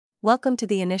Welcome to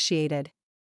the initiated.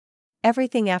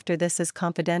 Everything after this is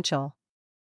confidential.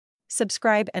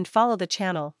 Subscribe and follow the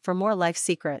channel for more life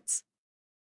secrets.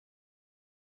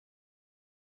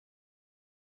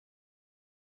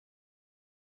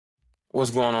 What's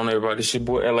going on, everybody? It's your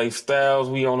boy LA Styles.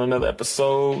 We on another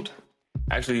episode.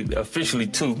 Actually, officially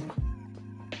two.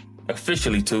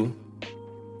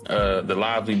 The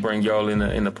live we bring y'all in the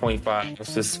 0.5.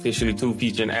 It's just officially two,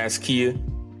 featuring Ask Kia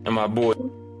and my boy.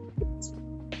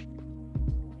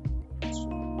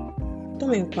 Don't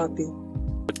make puppy.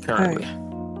 Currently. Right.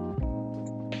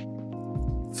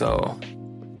 So,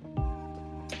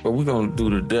 what we gonna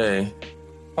do today?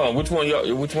 Hold on, which one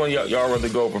y'all rather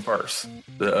go over first?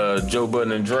 The Joe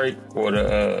Budden and Drake, or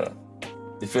the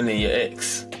defending your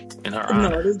ex in her honor?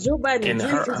 No, the Joe Budden and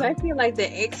Drake, because I feel like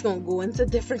the ex gonna go into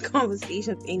different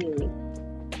conversations anyway.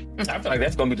 I feel like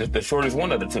that's gonna be the shortest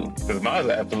one of the two, because mine's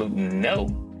an absolute no.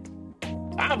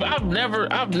 I've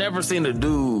never seen a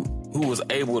dude who was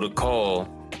able to call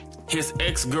his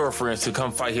ex-girlfriend to come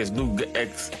fight his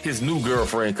new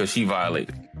girlfriend because she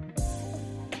violated.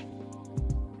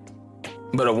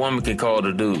 But a woman can call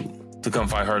the dude to come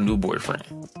fight her new boyfriend.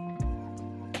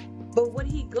 But would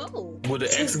he go? Would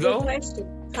the ex go?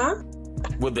 Huh?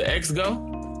 Would the ex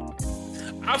go?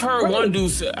 I've heard one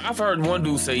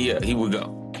dude say yeah, he would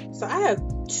go. So I have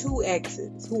two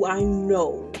exes who I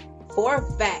know for a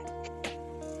fact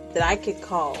that I could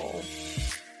call.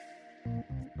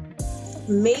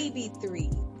 Maybe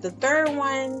three. The third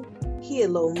one, he a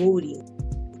little moody.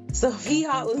 So if he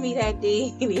hot with me that day,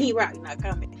 he probably not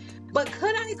coming. But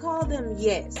could I call them?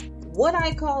 Yes. Would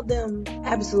I call them?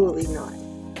 Absolutely not.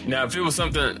 Now, if it was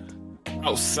something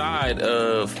outside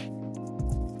of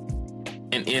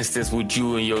an instance with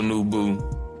you and your new boo,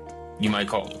 you might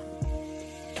call them.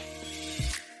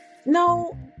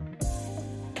 No.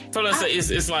 So let's say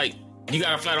it's like you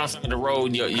got a flat on side of the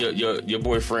road, your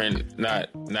boyfriend not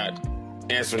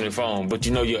answering the phone, but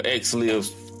you know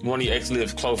one of your ex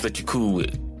lives close that you cool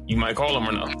with. You might call him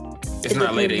or no. It's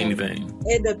not late or anything.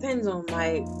 It depends on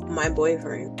my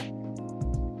boyfriend.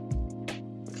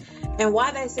 And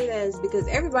why I say that is because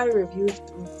everybody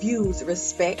views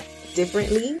respect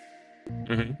differently.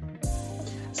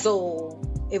 Mm-hmm. So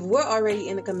if we're already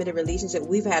in a committed relationship,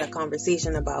 we've had a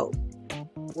conversation about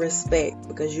respect,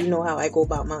 because you know how I go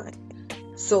about mine.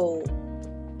 So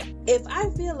if I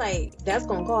feel like that's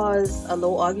gonna cause a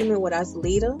little argument with us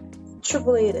later,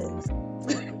 AAA it is.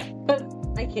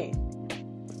 I can't.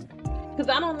 Because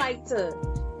I don't like to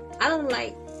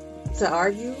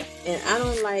argue, and I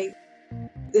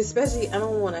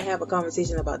don't want to have a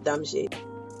conversation about dumb shit.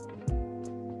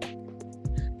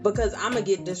 Because I'm going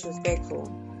to get disrespectful.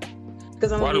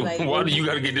 Because why do you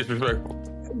got to get disrespectful?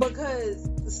 Because,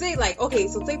 say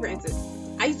for instance,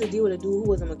 I used to deal with a dude who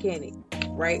was a mechanic,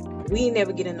 right? We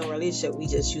never get in no relationship. We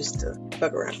just used to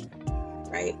fuck around,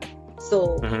 right?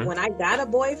 So, when I got a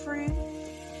boyfriend,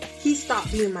 he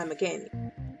stopped being my mechanic.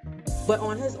 But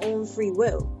on his own free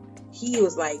will, he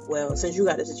was like, well, since you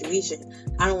got a situation,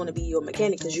 I don't want to be your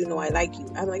mechanic because you know I like you.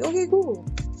 I'm like, okay, cool,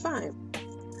 fine.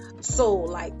 So,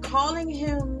 like, calling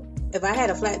him, if I had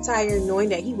a flat tire, knowing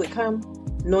that he would come,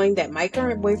 knowing that my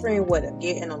current boyfriend would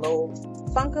get in a little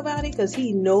funk about it because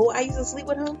he know I used to sleep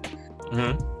with him.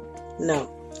 Mm-hmm.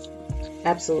 No,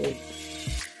 absolutely.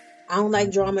 I don't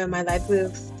like drama in my life.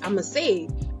 I'm going to say,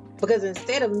 because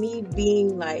instead of me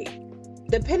being like,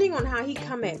 depending on how he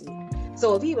come at me.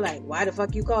 So if he be like, why the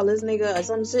fuck you call this nigga or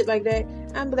some shit like that,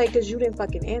 I'm be like, cause you didn't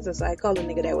fucking answer, so I call a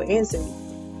nigga that would answer me.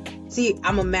 See,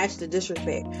 I'm gonna match the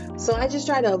disrespect. So I just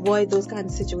try to avoid those kind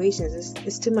of situations.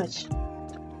 It's too much.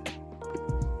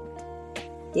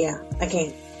 Yeah, I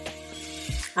can't.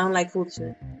 I don't like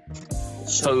foolishness.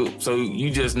 So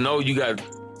you just know you got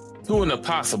two in the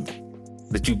possible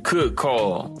that you could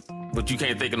call, but you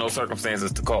can't think of no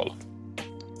circumstances to call them.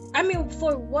 I mean,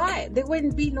 for what? There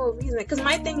wouldn't be no reason. Because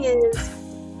my thing is,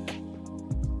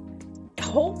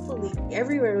 hopefully,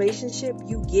 every relationship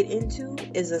you get into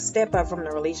is a step up from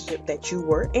the relationship that you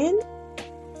were in.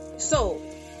 So,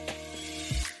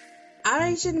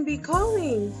 I shouldn't be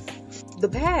calling the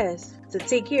past to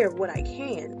take care of what I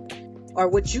can, or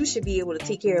what you should be able to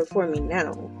take care of for me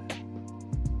now.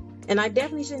 And I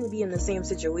definitely shouldn't be in the same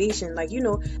situation. Like,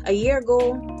 a year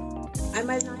ago, I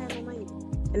might not have no money,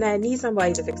 and I need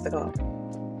somebody to fix the car.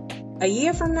 A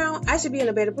year from now, I should be in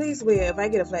a better place where if I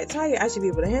get a flat tire, I should be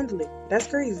able to handle it. That's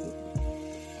crazy.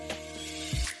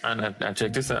 Now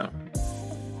check this out.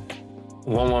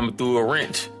 One woman threw a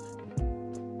wrench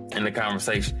in the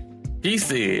conversation. She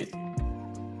said,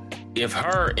 if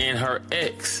her and her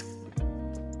ex,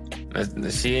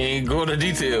 she ain't going to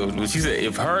details, but she said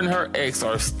if her and her ex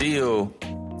are still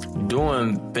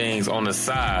doing things on the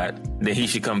side, then he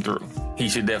should come through. He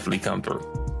should definitely come through.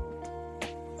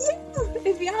 Yeah,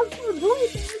 if y'all still doing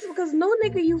things, because no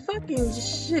nigga you fucking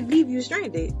should leave you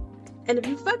stranded. And if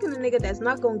you fucking a nigga that's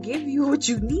not gonna give you what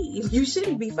you need, you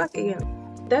shouldn't be fucking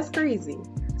him. That's crazy.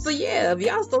 So yeah, if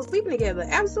y'all still sleeping together,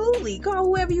 absolutely call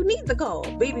whoever you need to call.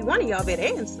 Baby, one of y'all better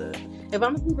answer. If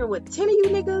I'm sleeping with 10 of you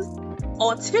niggas,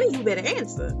 all 10 of you better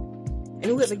answer. And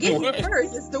whoever gets you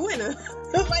first is the winner.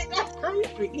 Like, that's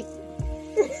crazy.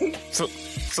 So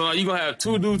now you gonna have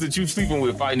two dudes that you sleeping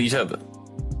with fighting each other.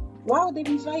 Why would they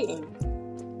be fighting?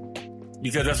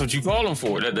 Because that's what you call them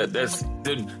for. That's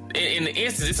in the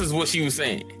instance. This is what she was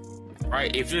saying,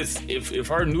 right? If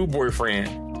her new boyfriend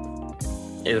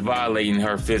is violating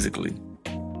her physically,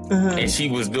 and she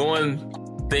was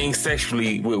doing things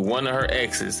sexually with one of her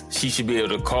exes, she should be able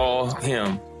to call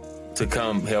him to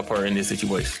come help her in this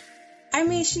situation. I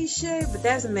mean, she should, but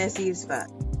that's messy as fuck.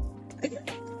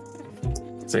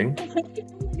 See? I'm not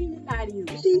even lie to you.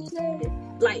 She should.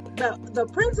 Like, the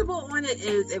principle on it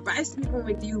is, if I sleeping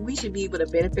with you, we should be able to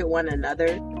benefit one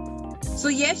another. So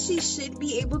yes, she should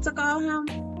be able to call him,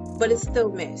 but it's still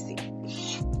messy.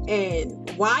 And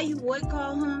why you would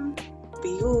call him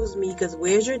behooves me, because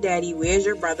where's your daddy? Where's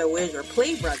your brother? Where's your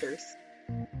play brothers?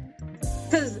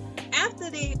 Because after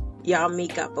y'all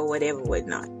make up or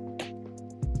whatnot,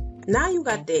 now you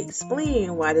got to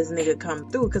explain why this nigga come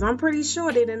through, because I'm pretty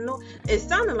sure they didn't know. It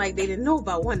sounded like they didn't know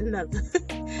about one another.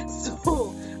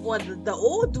 So, well, the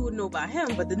old dude know about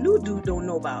him, but the new dude don't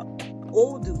know about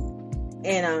old dude.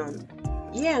 And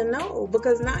yeah, no,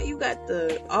 because now you got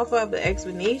the offer of the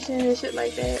explanation and shit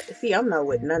like that. See, I'm not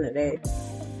with none of that.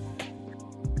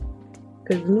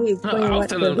 Because me explain I was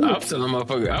telling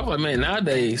motherfucker, I was like, man,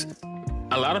 nowadays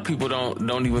a lot of people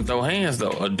don't even throw hands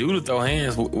though. A dude to throw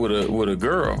hands with a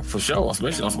girl for sure,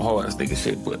 especially on some hard ass nigga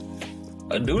shit. But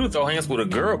a dude to throw hands with a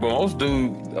girl, but a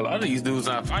lot of these dudes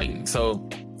not fighting. So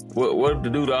what if the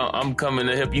dude I'm coming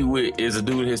to help you with is a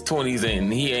dude in his 20s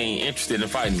and he ain't interested in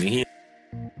fighting me?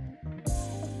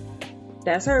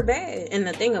 That's her bad. And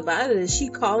the thing about it is, she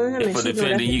calling him and she know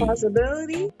that's a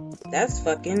possibility. That's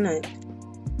fucking nuts.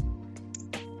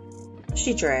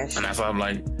 She trash. And that's why I'm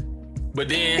like, but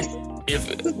then and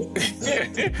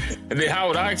then how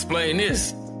would I explain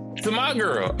this to my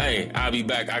girl? Hey, I'll be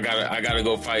back. I gotta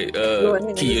go fight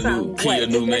Kia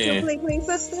new man. Play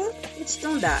sister? Bitch,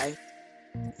 don't die.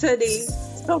 Today,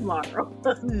 tomorrow.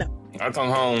 No. I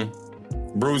come home,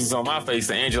 bruises on my face,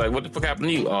 and Angela like, what the fuck happened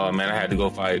to you? Oh man, I had to go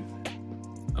fight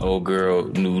old girl,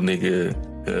 new nigga,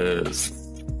 cause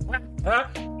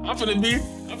I'm finna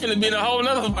be in a whole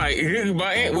nother fight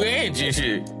with Angie and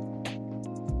shit.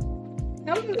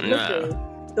 Listen,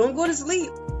 don't go to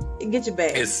sleep and get your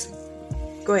bag.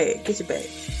 Go ahead, get your bag.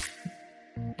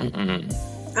 I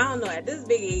don't know, at this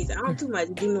big age, I don't too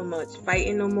much do no much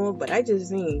fighting no more, but I just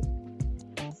seen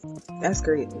that's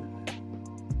crazy.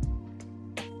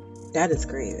 That is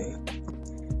crazy.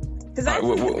 Because I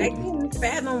can't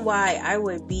fathom why I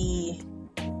would be.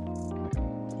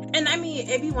 And I mean,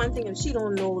 it'd be one thing if she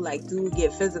don't know, like, dude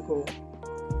get physical.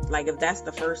 Like, if that's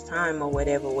the first time or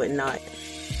whatnot.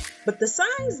 But the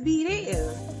signs be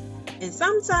there. And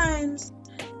sometimes,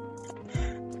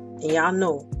 and y'all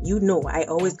know, I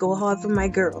always go hard for my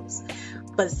girls.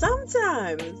 But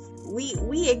sometimes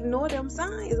we ignore them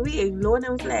signs. We ignore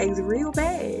them flags real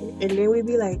bad. And then we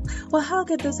be like, well, how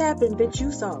could this happen? Bitch,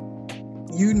 you saw.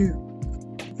 You knew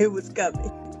it was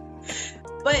coming.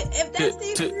 But if that's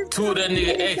two of that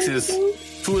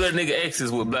nigga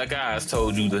exes with black eyes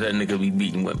told you that nigga be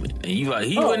beating women, and you like,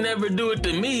 he would never do it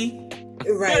to me.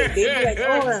 Right? They be like,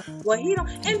 oh, well, he don't.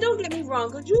 And don't get me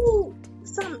wrong, cause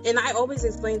and I always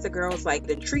explain to girls, like,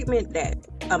 the treatment that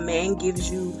a man gives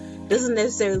you doesn't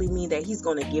necessarily mean that he's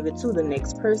gonna give it to the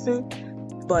next person,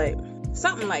 but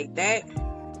something like that.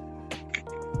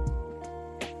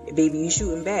 Baby, you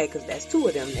shooting back, because that's two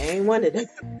of them. There ain't one of them.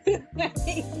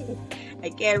 I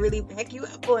can't really back you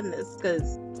up on this,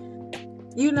 because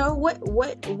you know what,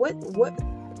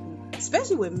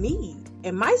 especially with me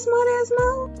and my smart ass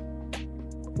mouth.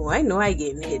 Well, I know I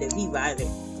getting hit if he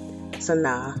violent. So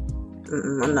nah,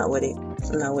 I'm not with it.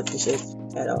 I'm not with the shit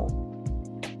at all.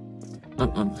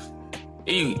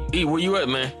 E, where you at,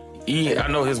 man? E, I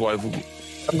know his wife.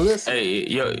 I'm listening. Hey,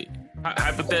 yo,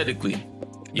 hypothetically,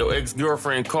 your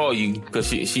ex-girlfriend call you because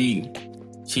she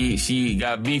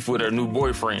got beef with her new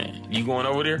boyfriend. You going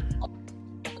over there?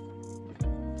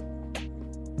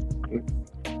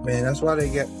 Man, that's why they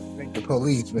get the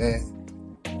police, man.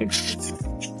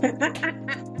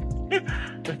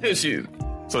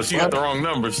 So she got the wrong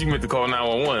number. She meant to call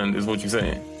 911. Is what you're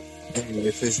saying?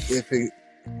 If it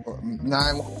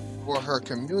 911. for her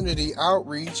community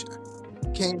outreach.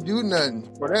 Can't do nothing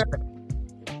for that.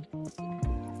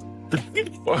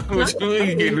 What you mean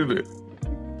you can't do that?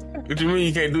 What you mean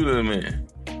you can't do that, man?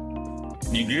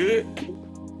 You good?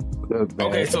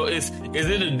 Okay, so is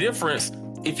it a difference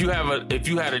if you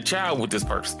had a child with this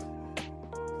person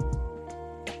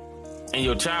and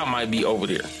your child might be over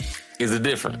there? Is it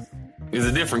different? Is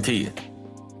a different kid?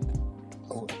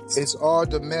 It's all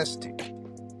domestic.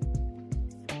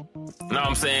 No,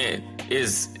 I'm saying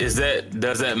does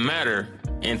that matter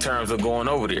in terms of going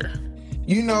over there?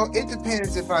 You know, it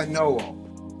depends if I know them.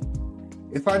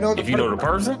 If I know you know the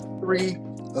person, history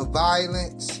of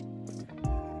violence.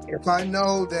 If I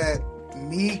know that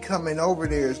me coming over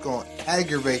there is going to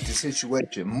aggravate the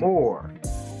situation more,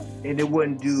 and it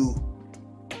wouldn't do.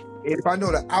 If I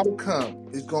know the outcome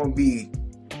is going to be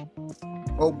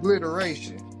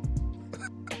obliteration,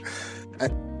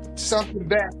 something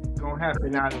bad is going to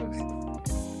happen out of it.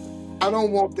 I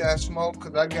don't want that smoke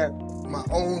because I got my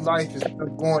own life and stuff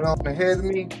going on ahead of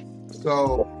me.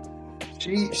 So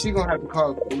she going to have to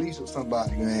call the police or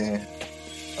somebody, man.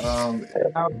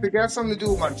 If it got something to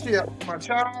do with my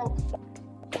child,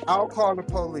 I'll call the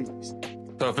police.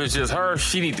 So if it's just her,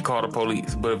 she needs to call the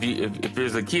police. But if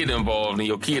there's a kid involved and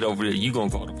your kid over there, you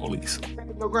gonna call the police.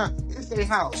 It's their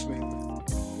house, man.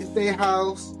 It's their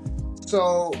house.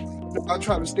 So I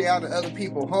try to stay out of other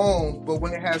people's home. But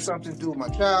when it has something to do with my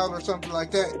child or something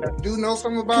like that, and I do know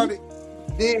something about it,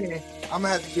 then I'm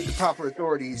gonna have to get the proper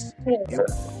authorities,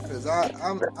 because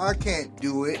I can't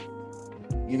do it.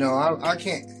 You know, I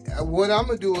can't. What I'm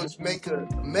gonna do is make a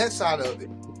mess out of it,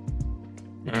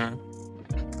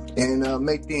 and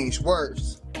make things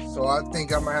worse. So I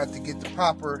think I'm gonna have to get the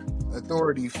proper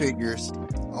authority figures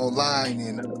online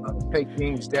and take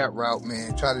things that route,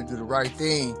 man. Try to do the right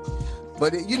thing.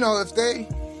 But you know, if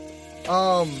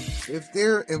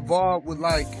they're involved with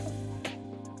like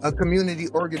a community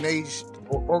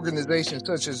organization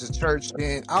such as a church,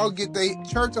 then I'll get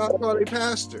I'll call their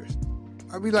pastors.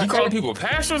 I'll be like, you calling people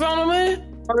pastors on them,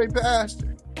 man? Call their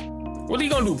pastor. What are you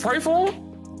gonna do? Pray for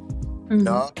them?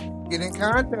 No, get in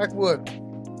contact with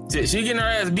them. She getting her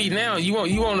ass beat now. You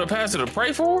want the pastor to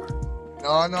pray for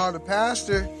her? No, the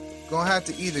pastor gonna have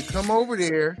to either come over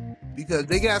there because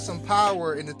they got some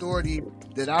power and authority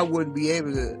that I wouldn't be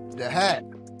able to have.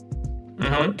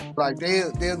 Mm-hmm. Like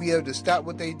they'll be able to stop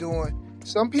what they doing.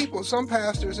 Some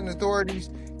pastors and authorities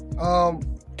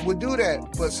would do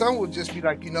that, but some would just be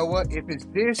like, you know what? If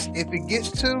it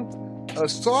gets to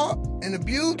assault and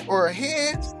abuse or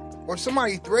hands or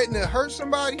somebody threatening to hurt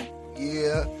somebody,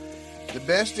 yeah, the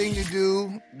best thing to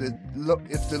do,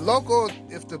 if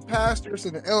the pastors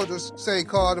and the elders say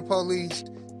call the police,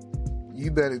 you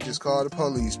better just call the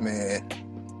police, man.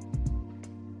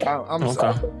 I'm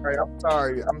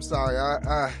sorry.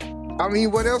 I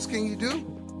mean, what else can you do?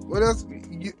 What else?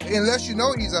 Unless you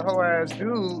know he's a whole ass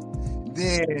dude,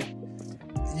 then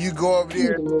you go over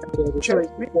there and check.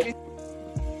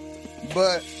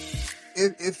 But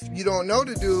if you don't know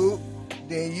the dude,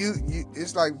 then you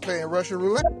it's like playing Russian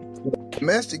roulette.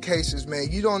 Domestic cases, man,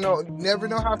 you never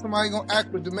know how somebody gonna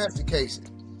act with domestic cases.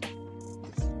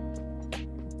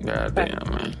 God damn,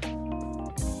 man.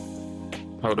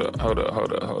 Hold up.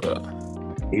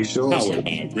 You sure? Powered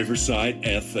by Riverside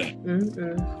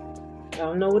FM. I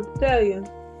don't know what to tell you.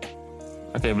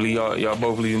 I can't believe y'all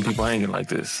both leaving people hanging like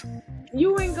this.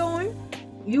 You ain't going.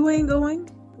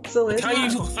 So it's how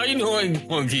you know I ain't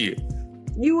going, kid?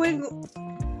 You ain't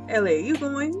LA, you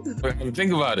going?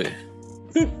 Think about it.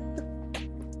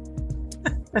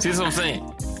 See what I'm saying?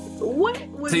 What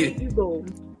would make you go?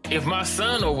 If my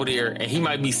son over there and he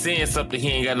might be saying something he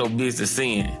ain't got no business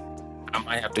saying, I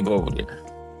might have to go over there.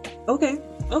 Okay,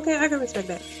 I can respect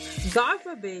that. God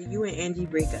forbid you and Angie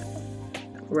break up,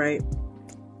 right?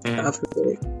 Mm-hmm. God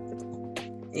forbid.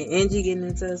 And Angie getting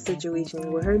into a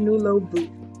situation with her new little boot.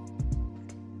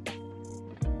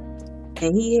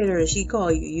 And he hit her and she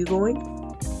called you. You going?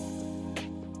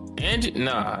 Angie?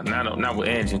 Nah, not with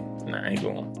Angie. Nah, I ain't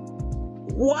going.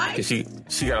 Why? Cause she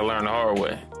gotta learn the hard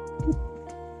way.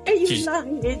 And you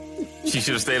lying. She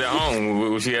should have stayed at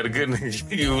home. She had a good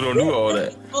nigga who don't do all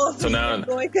that. So now,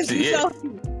 because she saw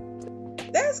you.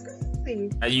 That's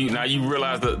crazy. Now you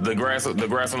realize the grass on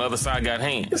the other side got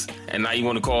hands, and now you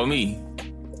want to call me?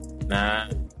 Nah.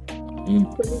 You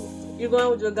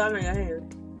going with your gun on your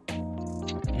hand?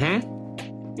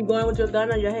 You going with your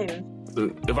gun on your hand?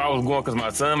 If I was going because my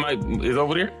son is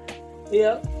over there?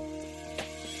 Yeah.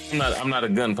 I'm not a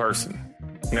gun person.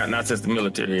 Not since the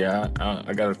military. I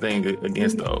got a thing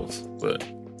against those. But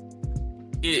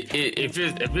if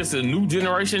it's a new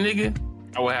generation nigga,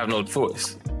 I would have no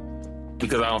choice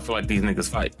because I don't feel like these niggas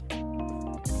fight.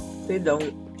 They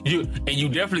don't. You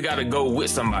definitely got to go with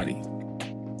somebody.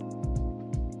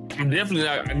 I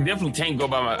definitely can't go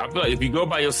by I feel like if you go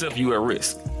by yourself, you at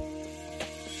risk.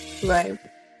 Right.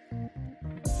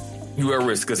 You at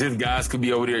risk because his guys could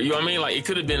be over there. You know what I mean? Like it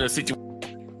could have been a situation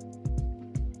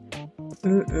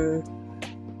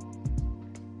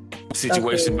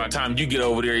Okay. by the time you get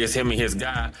over there, it's him and his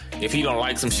guy. If he don't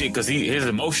like some shit because his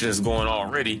emotion is going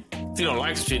already. If he don't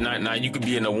like some shit, now you could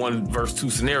be in a 1 versus 2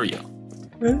 scenario.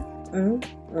 You know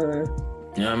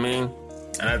what I mean?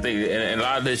 And I think and a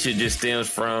lot of this shit just stems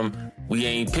from we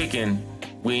ain't picking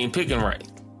right.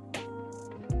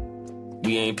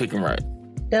 We ain't picking right.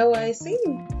 That's what I see.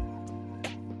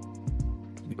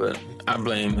 But I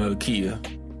blame Kia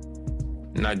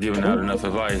not giving out enough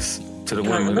advice to the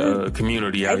women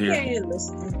community out here. I can't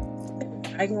listen.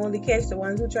 I can only catch the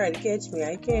ones who try to catch me.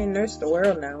 I can't nurse the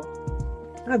world now.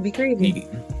 I'd be crazy.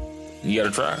 You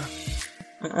gotta try.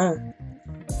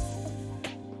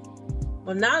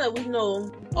 Well, now that we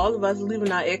know all of us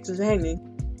leaving our exes hanging,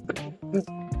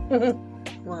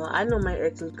 well, I know my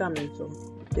ex is coming, so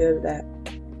there's that.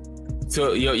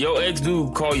 So your ex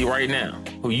dude call you right now,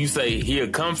 who you say he'll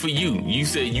come for you. You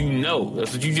said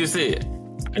that's what you just said.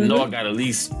 I know I got at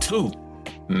least 2,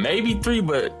 maybe 3,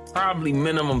 but probably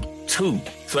minimum 2.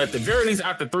 So at the very least,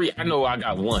 after 3, I know I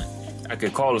got 1. I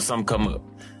could call if something come up.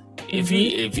 If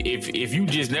you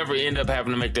just never end up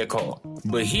having to make that call,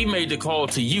 but he made the call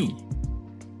to you,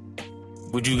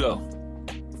 would you go?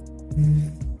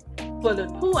 For the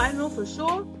 2 I know for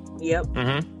sure, yep.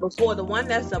 But for the one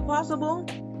that's impossible,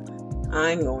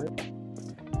 I ain't going.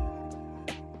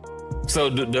 So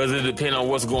does it depend on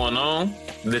what's going on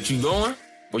that you going,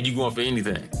 or you going for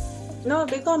anything? No, if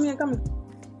they call me, I'm coming.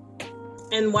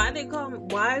 And why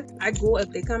I go if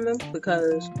they come in?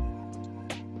 Because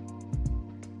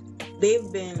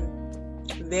they've been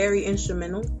very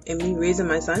instrumental in me raising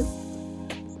my son.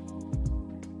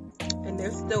 And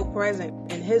they're still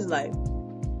present in his life.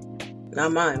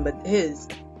 Not mine, but his.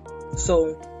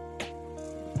 So,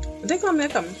 if they call me, they're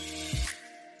coming.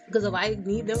 Because if I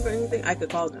need them for anything, I could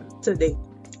call them today.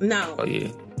 Now,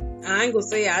 I ain't gonna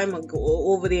say I'm gonna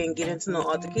go over there and get into no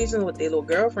altercations with their little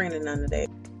girlfriend and none of that.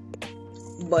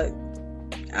 But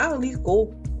I'll at least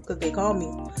go because they call me.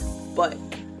 But,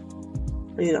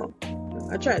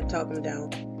 I try to talk them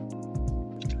down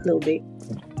a little bit.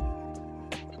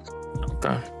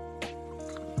 Okay.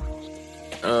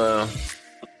 All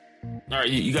right,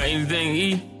 you got anything,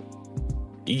 E?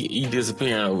 He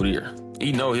disappearing over there.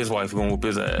 He know his wife gonna whoop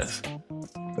his ass.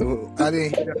 I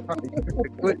didn't hear that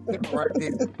right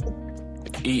there.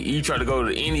 He try to go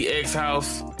to any ex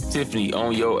house, Tiffany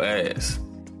on your ass.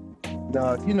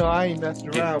 No, I ain't messing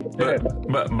around with that.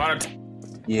 But by the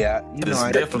time, yeah, it's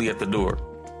definitely at the door,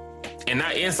 and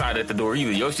not inside at the door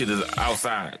either. Your shit is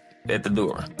outside at the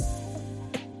door.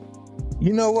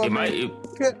 You know what?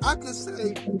 I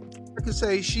could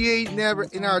say she ain't never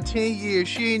in our 10 years.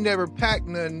 She ain't never packed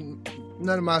none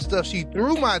of my stuff. She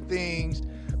threw my things,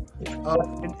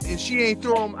 and she ain't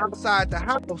throw them outside the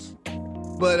house.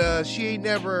 But she ain't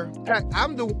never packed.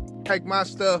 I'm the one who packed my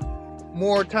stuff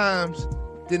more times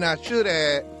than I should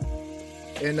have,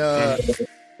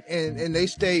 and they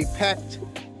stayed packed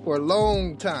for a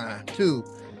long time too.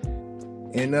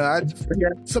 And I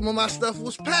forgot some of my stuff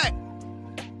was packed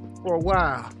for a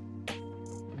while.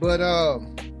 But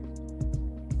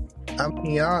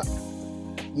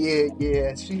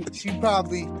she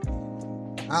probably.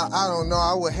 I don't know.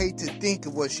 I would hate to think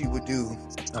of what she would do.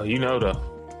 Oh, though.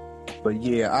 But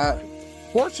yeah,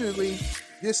 fortunately,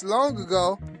 this long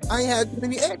ago, I ain't had too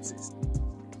many exes.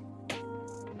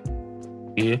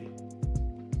 Yeah.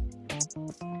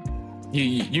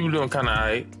 You been doing kind of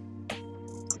alright.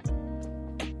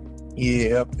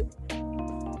 Yeah.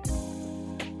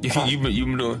 You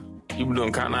been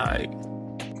doing kind of alright.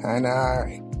 Kind of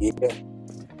alright. Yeah.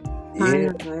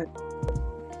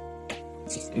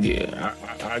 Yeah.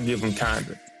 I give him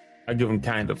kinda. I give him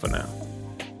kinda for now.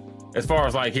 As far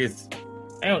as like his,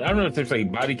 I don't know if they say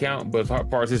body count, but as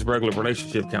far as his regular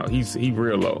relationship count, he's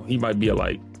real low. He might be at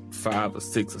like 5 or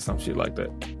 6 or some shit like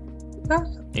that.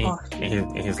 That's awesome.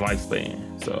 in his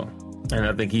lifespan. So, and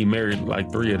I think he married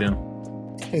like 3 of them.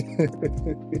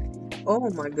 Oh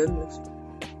my goodness!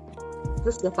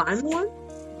 This the final one?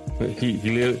 He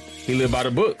lived by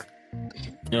the book.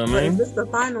 You know what I mean? Is this the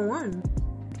final one?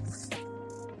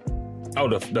 Oh,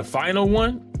 the final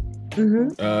one?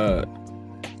 I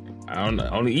don't know.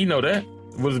 Only you know that.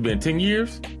 What's it been? 10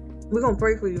 years? We're gonna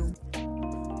pray for you.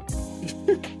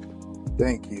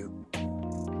 Thank you.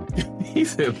 He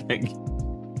said thank you.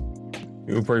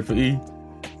 You gonna pray for E?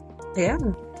 Yeah.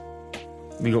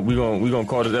 We gonna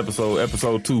call this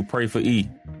episode 2, Pray for E.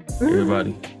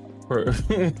 Everybody, pray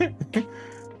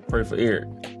for Eric.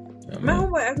 My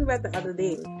homeboy asked me about the other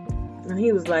day, and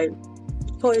he was like,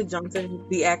 Toya Johnson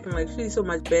be acting like she's so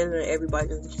much better than everybody.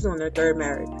 She's on her third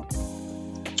marriage.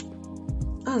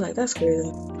 I was like, that's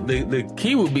crazy. The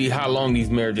key would be how long these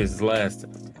marriages is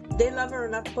lasting. They love her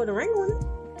enough to put a ring on it.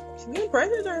 She getting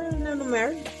pregnant or in the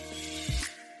marriage.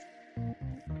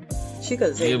 She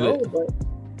could say no,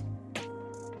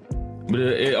 but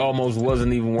it almost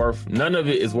wasn't even worth. None of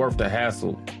it is worth the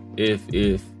hassle if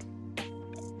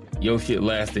your shit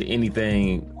lasted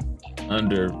anything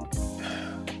under.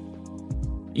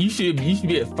 You should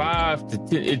be at 5 to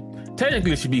 10.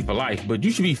 Technically, it should be for life, but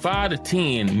you should be 5 to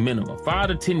 10 minimum. 5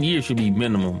 to 10 years should be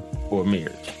minimum for a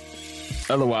marriage.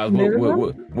 Otherwise,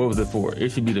 what was it for?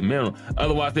 It should be the minimum.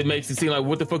 Otherwise, it makes it seem like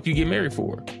what the fuck you get married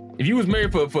for? If you was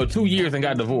married for 2 years and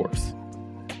got divorced,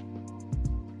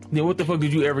 then what the fuck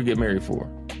did you ever get married for?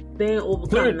 They ain't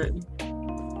overcome nothing.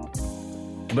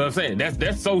 But I'm saying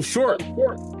that's so short.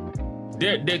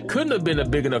 There couldn't have been a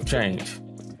big enough change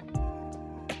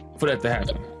for that to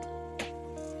happen.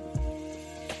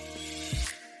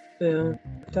 Yeah,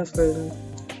 that's crazy.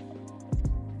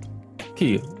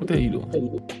 Kia, what the hell you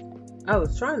doing? I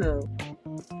was trying to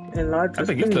enlarge. I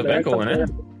think your stuff echoing now.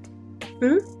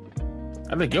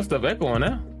 I think your stuff echoing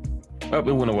now. Oh, it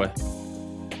went away.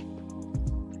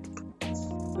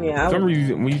 Yeah. For some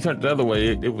reason, when you turned it the other way,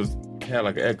 it had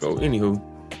like an echo. Anywho,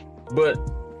 but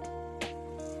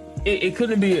it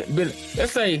couldn't be been.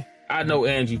 Let's say I know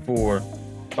Angie for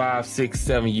 5, 6,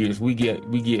 7 years. We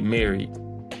get married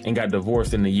and got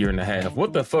divorced in a year and a half.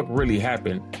 What the fuck really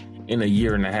happened in a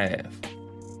year and a half?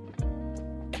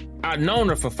 I'd known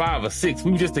her for 5 or 6.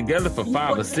 We were just together for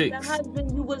 5 or 6. The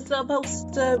husband you were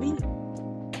supposed to be.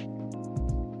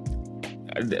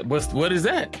 What is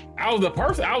that? I was the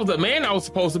person. I was the man I was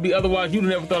supposed to be. Otherwise, you'd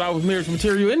never thought I was marriage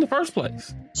material in the first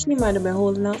place. She might have been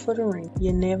holding out for the ring.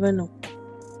 You never know.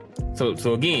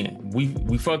 So again,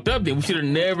 we fucked up. Then we should have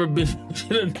never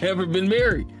been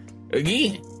married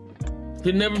again.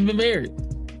 Should never been married.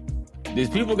 These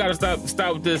people got to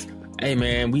stop with this. Hey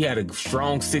man, we had a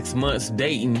strong 6 months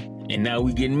dating, and now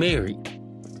we getting married.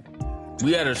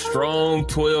 We had a strong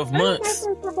 12 months.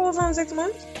 I proposed on 6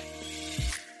 months.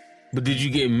 But did you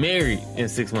get married in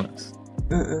 6 months?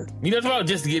 You know about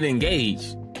just getting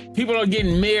engaged. People are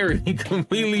getting married,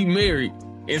 completely married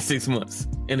in 6 months,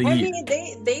 in a year. I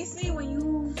mean, they say when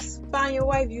you find your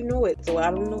wife, you know it. So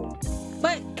I don't know.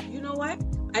 But you know what?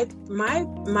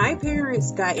 My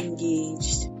parents got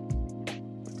engaged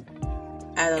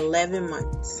at 11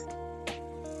 months.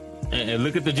 And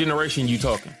look at the generation you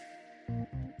talking.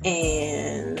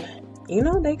 And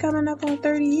they coming up on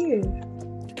 30 years.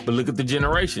 But look at the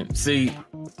generation. See,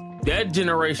 that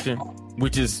generation,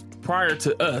 which is prior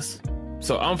to us.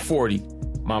 So I'm 40.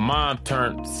 My mom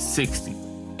turned 60.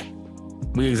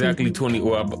 We exactly 20,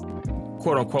 well,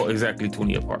 quote unquote, exactly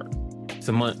 20 apart.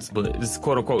 Some months, but it's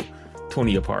quote unquote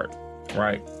 20 apart,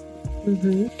 right?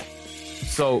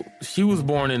 So she was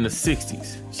born in the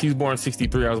 60s. She was born in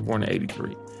 63. I was born in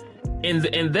 83. In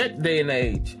that day and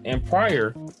age and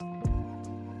prior,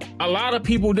 a lot of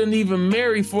people didn't even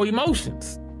marry for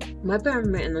emotions. My parents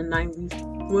met in the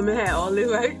 90s. Women had all this,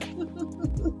 right?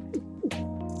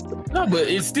 No, but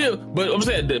it's still. But I'm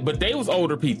saying, but they was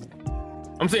older people.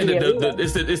 I'm saying that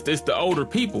it's the older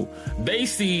people. They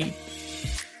see,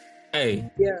 hey,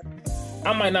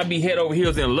 I might not be head over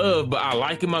heels in love, but I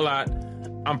like him a lot.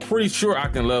 I'm pretty sure I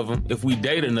can love him if we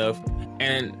date enough.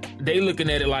 And they looking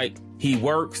at it like he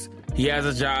works, he has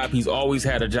a job, he's always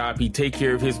had a job, he take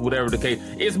care of his whatever the case.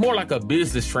 It's more like a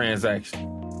business transaction,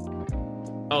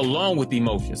 along with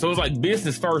emotion. So it's like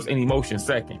business first and emotion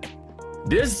second.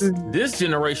 This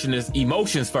generation is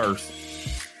emotions first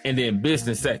and then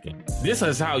business second. This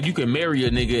is how you can marry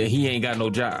a nigga and he ain't got no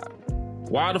job.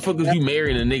 Why the fuck is you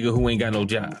marrying a nigga who ain't got no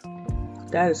job?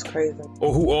 That is crazy.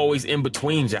 Or who always in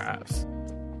between jobs.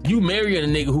 You marrying a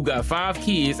nigga who got 5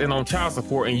 kids and on child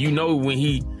support, and you know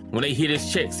when they hit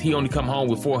his checks, he only come home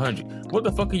with $400. What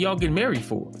the fuck are y'all getting married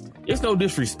for? It's no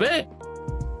disrespect.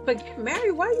 But get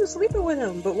married, why are you sleeping with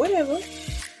him? But whatever.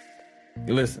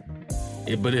 Listen,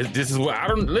 this is what I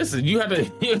don't listen. You have to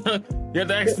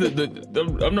ask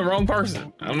I'm the wrong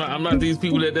person. I'm not these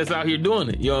people that's out here doing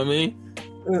it. You know what I mean?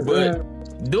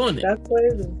 But doing it. That's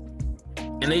crazy.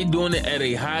 And they doing it at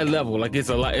a high level. Like it's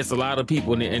a lot of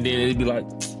people, and then it'd be like,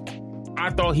 I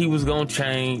thought he was gonna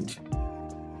change.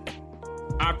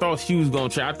 I thought she was gonna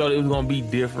change. I thought it was gonna be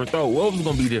different. What was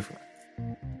gonna be different?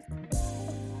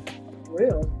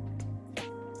 Real.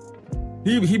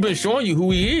 He been showing you who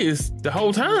he is the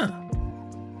whole time.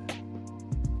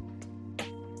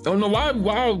 don't know why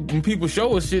when people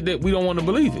show us shit that we don't want to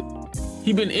believe it.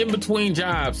 He been in between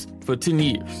jobs for 10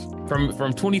 years,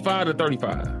 from 25 to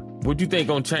 35. What do you think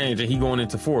gonna change and he going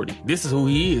into 40? This is who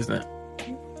he is now.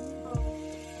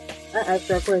 I ask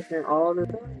that question all the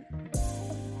time.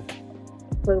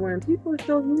 But when people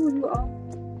show you who you are,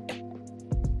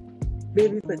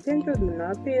 baby, potential do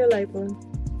not pay a light on.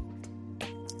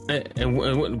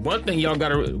 And one thing y'all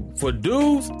gotta, for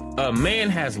dudes, a man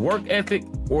has work ethic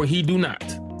or he do not.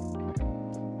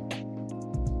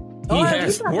 He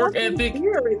has work ethic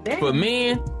for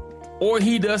men or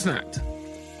he does not.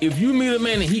 If you meet a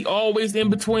man and he always in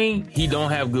between, he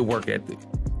don't have good work ethic.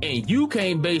 And you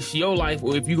can't base your life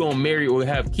or if you gonna marry or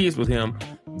have kids with him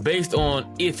based on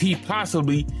if he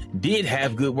possibly did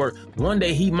have good work. One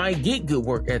day he might get good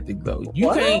work ethic though.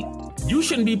 You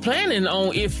shouldn't be planning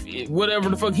on if whatever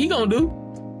the fuck he gonna do.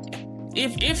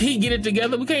 If he get it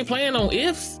together, we can't plan on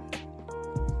ifs.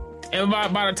 And by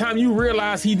the time you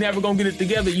realize he's never gonna get it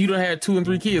together, you done had 2 and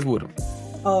 3 kids with him.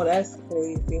 Oh, that's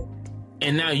crazy.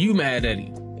 And now you mad at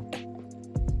him.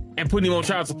 And putting him on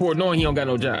child support knowing he don't got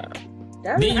no job.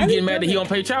 Then you get mad that he don't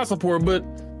pay child support, but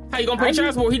how you gonna pay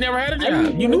child support? He never had a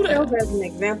job. You knew that. I as an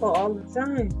example all the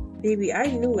time. Baby, I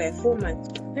knew at 4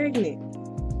 months pregnant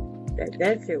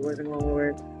that shit wasn't gonna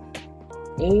work.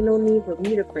 Ain't no need for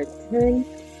me to pretend.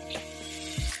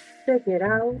 Check it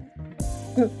out.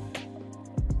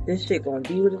 This shit gonna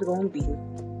be what it's gonna be.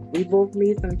 We both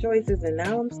made some choices and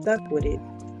now I'm stuck with it.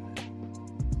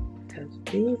 Cause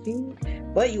baby.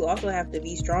 But you also have to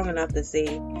be strong enough to say,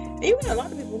 and you got a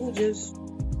lot of people who just,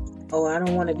 oh, I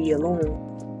don't want to be alone.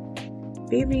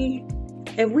 Baby,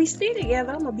 if we stay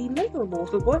together, I'm gonna be miserable.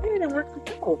 So go ahead and work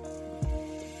it out.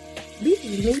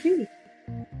 Maybe.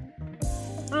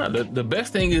 The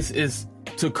best thing is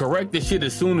to correct the shit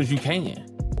as soon as you can.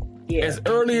 Yeah. As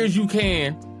early as you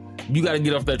can, you got to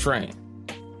get off that train.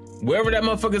 Wherever that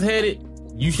motherfucker's headed,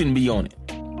 you shouldn't be on it.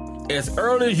 As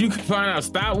early as you can find out,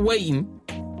 stop waiting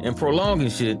and prolonging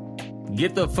shit.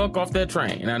 Get the fuck off that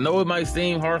train. And I know it might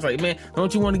seem hard. It's like, man,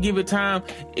 don't you want to give it time?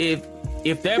 If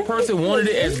that person wanted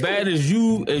it as bad as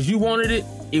you wanted it,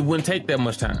 it wouldn't take that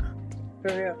much time.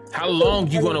 For real. How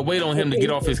long you gonna wait on him to get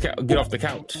off the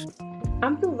couch?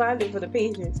 I'm too violent for the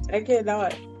patience. I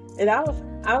cannot. And I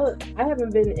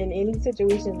haven't been in any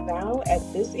situation now at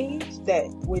this age that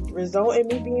would result in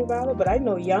me being violent. But I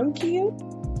know young kids.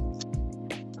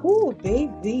 Ooh,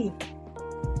 baby.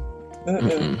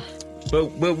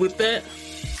 But with that,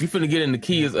 you finna get into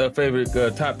Kia's favorite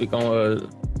topic on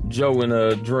Joe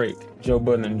and Drake, Joe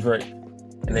Budden and Drake,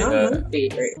 and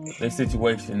their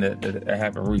situation that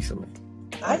happened recently.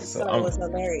 I just thought it was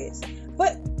hilarious.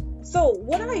 But so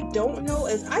what I don't know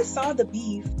is I saw the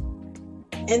beef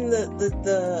and the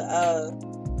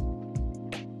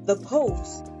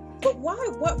post, but why?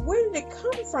 Where did it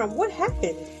come from? What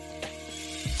happened?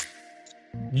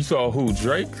 You saw who?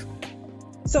 Drake?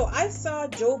 So I saw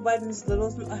Joe Budden's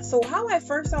so how I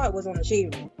first saw it was on the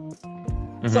Shade Room.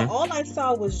 Mm-hmm. So all I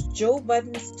saw was Joe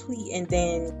Budden's tweet and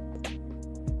then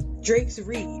Drake's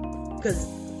read, because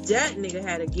that nigga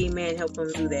had a gay man help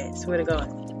him do that. Swear to God.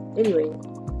 Anyway.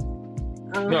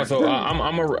 No, so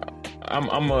I'm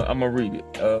a read it.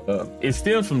 It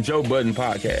stems from Joe Budden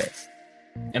podcast,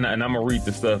 and I'm gonna read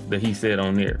the stuff that he said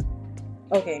on there.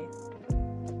 Okay.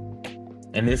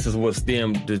 And this is what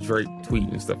stemmed the Drake tweet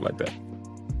and stuff like that.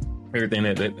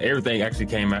 Everything actually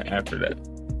came out after that.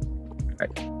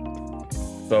 Right.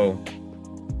 So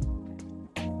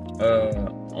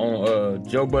on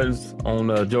Joe Budden's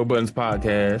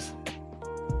podcast,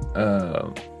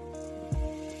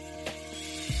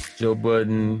 Joe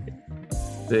Budden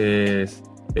says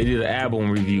they did an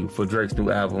album review for Drake's new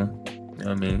album. You know what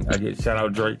I mean, I get shout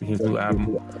out Drake, his new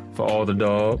album For All the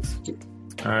Dogs.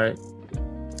 All right.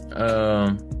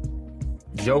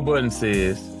 Joe Budden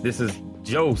says, this is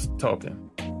Joe's talking.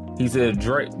 He said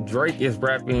Drake is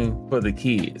rapping for the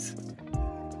kids.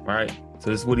 Right? So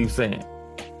this is what he was saying.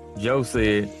 Joe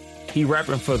said he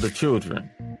rapping for the children.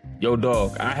 Yo,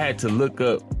 dog, I had to look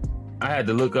up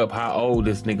how old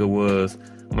this nigga was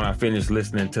when I finished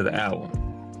listening to the album.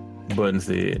 Budden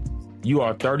said, you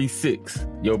are 36.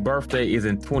 Your birthday is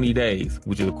in 20 days,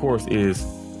 which of course is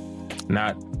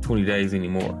not 20 days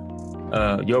anymore.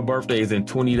 Your birthday is in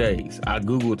 20 days. I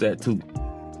Googled that too.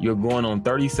 You're going on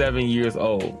 37 years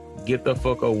old. Get the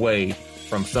fuck away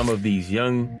from some of these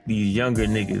younger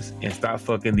niggas and stop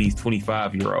fucking these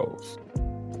 25-year-olds.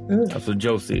 That's what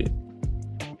Joe said.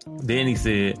 Then he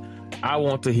said, I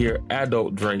want to hear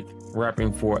adult Drake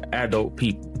rapping for adult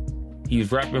people.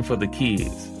 He's rapping for the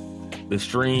kids. The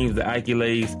streams, the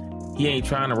accolades. He ain't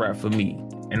trying to rap for me,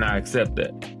 and I accept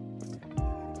that.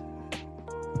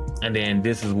 And then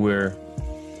this is where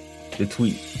the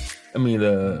tweet,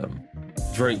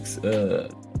 Drake's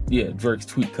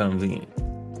tweet comes in,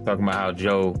 talking about how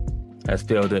Joe has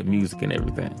failed at music and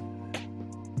everything.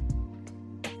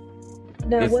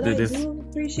 Now, what I do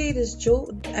appreciate is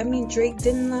Drake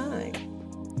didn't lie.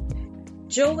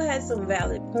 Joe had some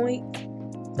valid points,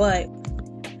 but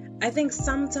I think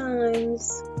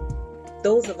sometimes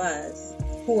those of us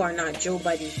who are not Joe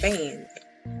Budden fans,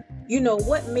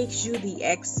 what makes you the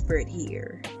expert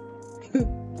here?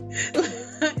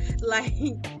 like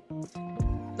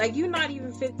you're not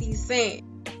even 50 Cent,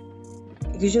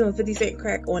 because 50 Cent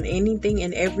crack on anything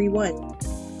and everyone.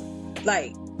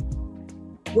 Like,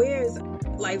 where's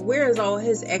all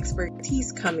his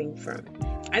expertise coming from?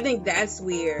 I think that's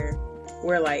where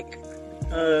we're like,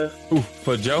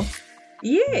 for Joe?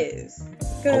 Yes.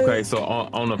 Okay, so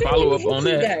on the follow up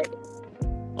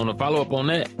on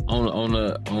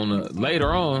that,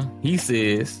 later on, he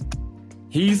says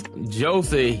Joe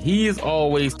said he is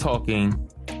always talking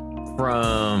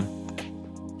from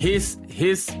his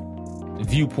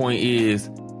viewpoint is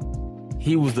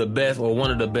he was the best or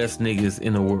one of the best niggas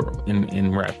in the world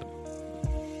in rapping.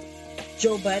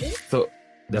 Joe Budden? So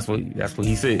that's what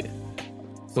he said.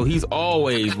 So he's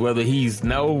always, whether he's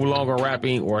no longer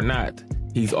rapping or not,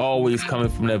 he's always coming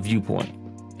from that viewpoint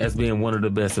as being one of the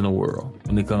best in the world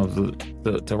when it comes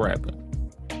to rapping.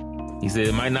 He said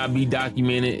it might not be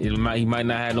documented. He might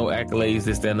not have no accolades,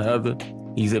 this, that, and the other.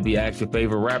 He said, be ask your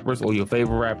favorite rappers or your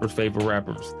favorite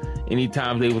rappers.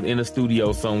 Anytime they was in a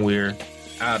studio somewhere,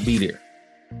 I'd be there.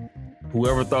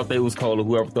 Whoever thought they was cold or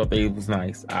whoever thought they was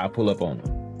nice, I'll pull up on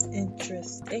them.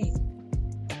 Interesting.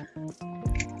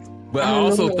 But I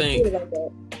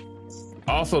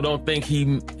also don't think he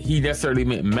necessarily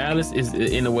meant malice is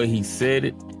in the way he said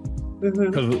it.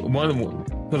 Because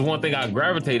one thing I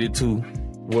gravitated to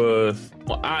was,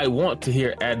 I want to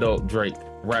hear adult Drake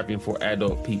rapping for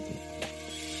adult people.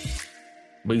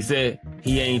 But he said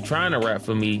he ain't trying to rap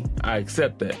for me. I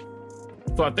accept that.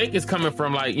 So I think it's coming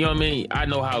from like, I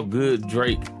know how good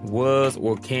Drake was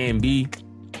or can be,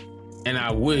 and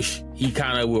I wish he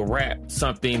kind of would rap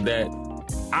something that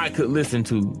I could listen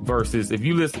to, versus if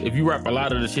you rap a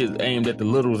lot of the shit aimed at the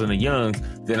littles and the youngs,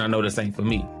 then I know this ain't for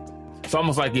me. It's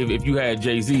almost like if you had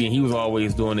Jay-Z and he was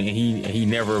always doing it and he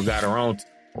never got around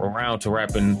to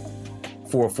rapping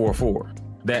 444,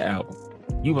 that album.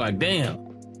 You be like, damn.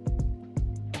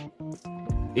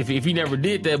 If he never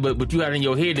did that, but you had in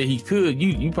your head that he could,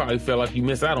 you probably felt like you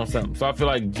missed out on something. So I feel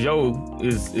like Joe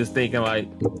is thinking like,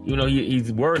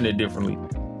 he's wording it differently.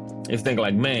 It's thinking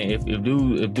like, man, if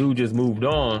dude just moved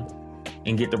on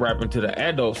and get to rapping to the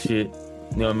adult shit,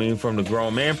 from the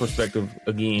grown man perspective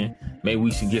again, maybe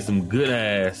we should get some good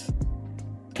ass,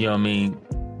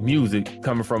 music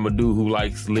coming from a dude who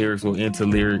likes lyrics or into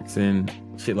lyrics and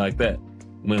shit like that.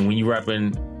 When you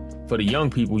rapping for the young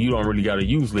people, you don't really got to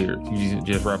use lyrics. You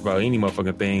just rap about any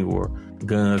motherfucking thing, or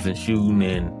guns and shooting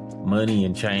and money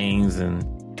and chains and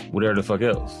whatever the fuck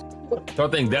else. So I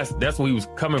think that's where he was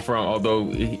coming from, although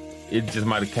it just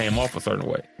might have came off a certain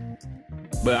way.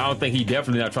 But I don't think he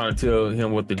definitely not trying to tell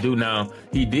him what to do. Now,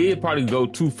 he did probably go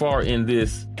too far in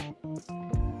this,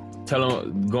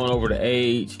 going over the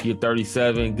age, you're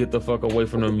 37, get the fuck away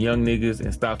from them young niggas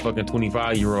and stop fucking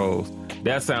 25-year-olds.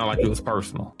 That sounded like it was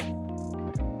personal.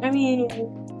 I mean,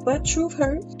 but truth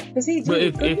hurts. Because he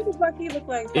looked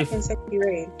like fucking sexy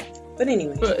Ray. But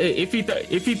anyway. But if he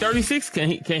 36, can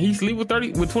he sleep with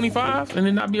 25 and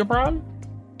it not be a problem?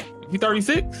 If he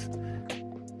 36?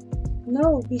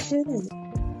 No, he shouldn't.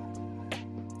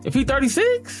 If he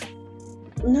 36?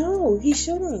 No, he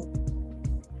shouldn't.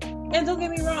 And don't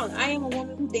get me wrong, I am a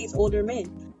woman who dates older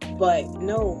men. But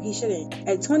no, he shouldn't.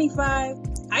 At 25,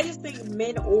 I just think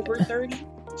men over 30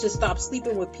 should stop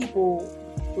sleeping with people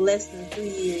less than 3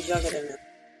 years younger than them.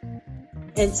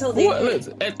 Until they.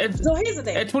 So here's the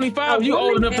thing. At 25, you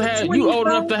old enough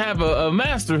to have a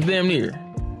master's, damn near.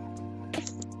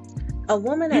 A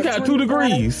woman. You got 2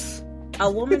 degrees.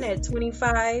 A woman at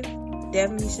 25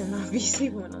 definitely should not be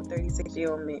sleeping with a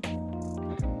 36-year-old man.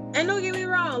 And don't get me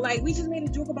wrong, like we just made a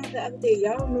joke about the other day.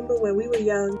 Y'all remember when we were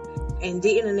young and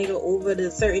dating a nigga over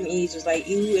the certain age was like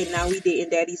you, and now we dating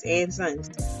daddies and sons.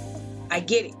 I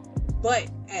get it, but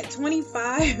at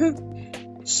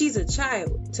 25, she's a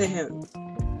child to him.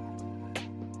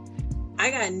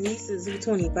 I got nieces who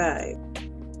 25.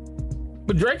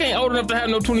 But Drake ain't old enough to have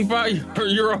no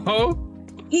 25-year-old.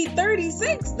 He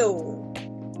 36 though.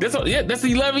 That's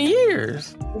 11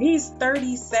 years. He's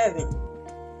 37.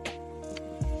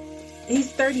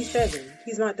 He's 37.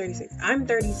 He's not 36. I'm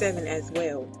 37 as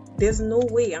well. There's no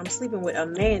way I'm sleeping with a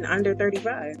man under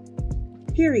 35.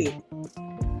 Period.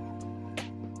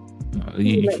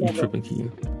 You tripping,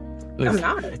 Kia. I'm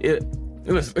not.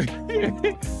 Listen,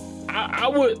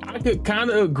 I could kind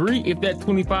of agree if that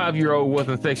 25-year-old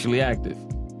wasn't sexually active.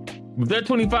 If that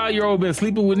 25-year-old been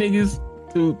sleeping with niggas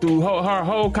through her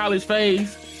whole college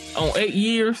phase on 8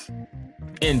 years,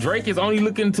 and Drake is only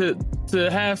looking to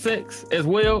have sex as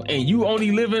well, and you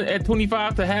only living at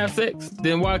 25 to have sex,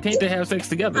 then why can't they have sex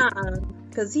together?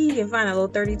 Because he can find a little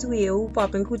 32-year-old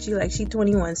popping coochie like she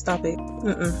 21. Stop it.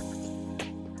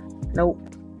 Nope.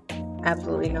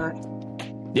 Absolutely not.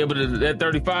 Yeah, but that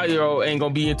 35-year-old ain't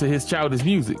gonna be into his childish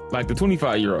music like the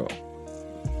 25-year-old.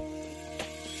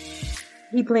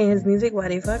 He playing his music while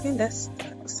they fucking? That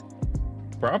sucks.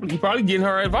 Probably getting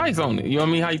her advice on it. You know what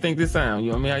I mean? How you think this sound?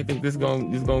 You know what I mean? How you think this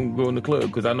gonna go in the club?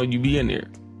 Because I know you be in there.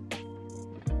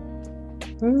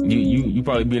 You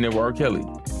probably be in there with R. Kelly.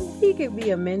 He could be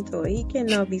a mentor. He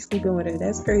cannot be sleeping with her.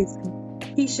 That's crazy.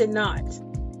 He should not.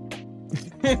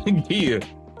 Yeah.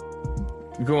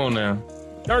 Go on now.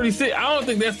 36. I don't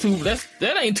think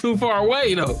that ain't too far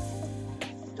away though.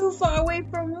 Too far away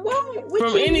from what?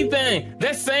 From anything.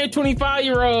 That same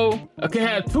 25-year-old can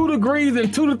have 2 degrees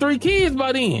and 2 to 3 kids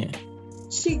by then.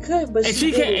 She could, but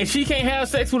she can't have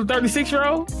sex with a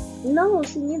 36-year-old? No,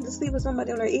 she needs to sleep with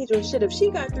somebody on her age or shit. If she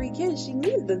got 3 kids, she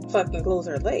needs to fucking close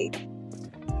her leg.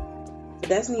 But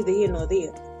that's neither here nor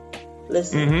there.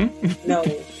 Listen, no.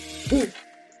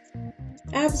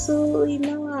 Absolutely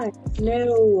not.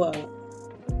 No.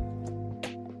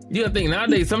 You gotta think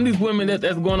nowadays, some of these women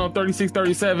that's going on 36,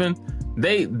 37,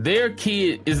 their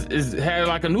kid is had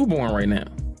like a newborn right now.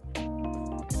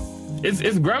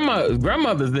 It's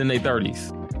grandmothers in their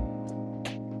 30s.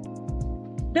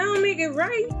 Don't make it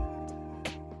right.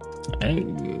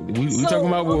 We talking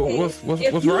about what's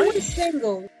right?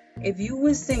 If you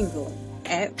were single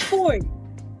at 40,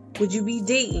 would you be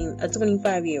dating a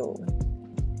 25-year-old?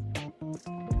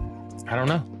 I don't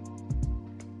know.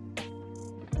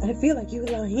 I feel like you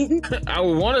lying. I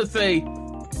would want to say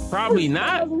probably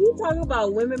not. We talk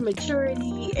about women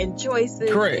maturity and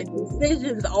choices and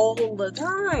decisions all the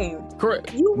time. Correct.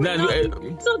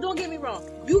 So don't get me wrong.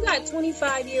 You got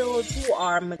 25-year-olds who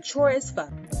are mature as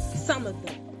fuck. Some of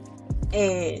them.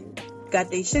 And got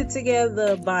their shit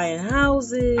together, buying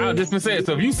houses. I was just gonna say,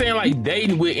 so if you saying like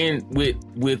dating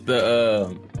with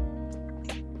the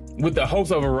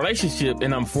host of a relationship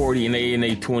and I'm 40 and they in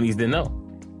their 20s, then no.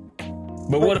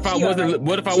 But what if I wasn't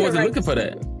looking for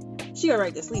that? She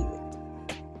alright to sleep with.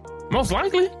 Most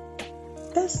likely.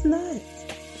 That's nuts.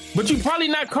 But you probably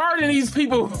not carding these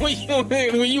people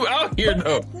when you out here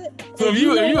though. So if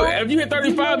you hit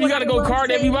 35, you gotta go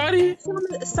card everybody.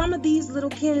 Some of these little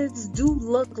kids do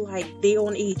look like they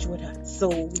on age with us.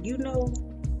 So you know.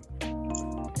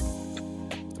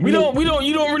 You don't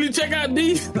really check out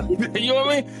these. You know what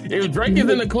I mean? If Drake is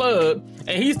in the club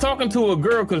and he's talking to a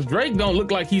girl, because Drake don't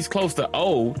look like he's close to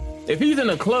old. If he's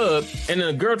in a club and then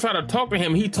a girl try to talk to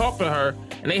him, he talk to her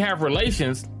and they have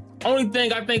relations. Only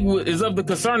thing I think is of the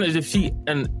concern is if she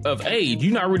of age.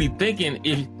 You're not really thinking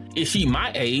if she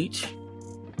my age.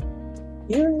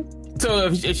 Yeah.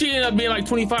 So if she end up being like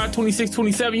 25, 26,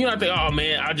 27, you're not thinking, oh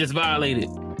man, I just violated.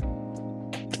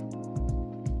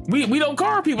 We don't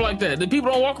card people like that. The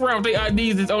people don't walk around with their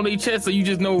IDs that's on their chest so you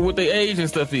just know what their age and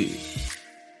stuff is.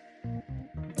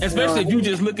 Especially if you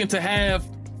just looking to have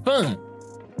fun.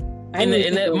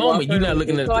 In that moment, you're not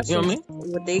looking at, you know what I mean?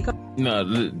 What they call. No,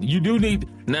 you do need,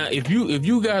 now if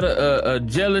you got a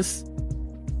jealous,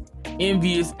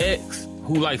 envious ex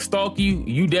who like stalk you,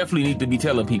 you definitely need to be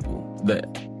telling people that.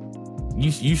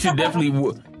 You should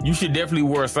definitely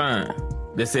wear a sign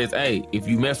that says, hey, if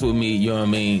you mess with me, you know what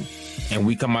I mean, and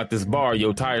we come out this bar,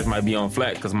 your tires might be on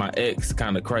flat because my ex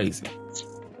kind of crazy.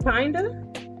 Kinda?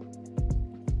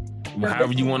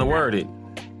 However you want to word it.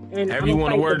 However you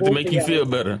want to word it to make you feel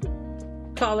better.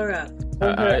 Call her up.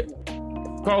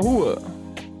 Call who up?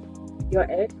 Your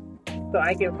ex. So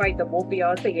I can fight the both of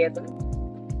y'all together.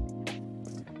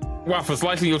 Why, for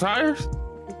slicing your tires?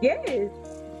 Yes.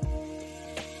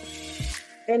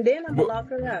 And then I'm gonna lock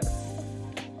her up.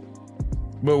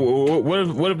 But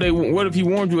what if he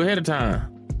warned you ahead of time?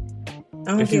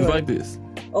 If he was like this.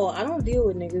 Oh, I don't deal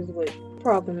with niggas with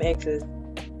problem exes.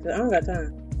 I don't got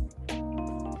time.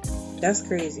 That's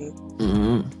crazy.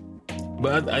 Mm-hmm.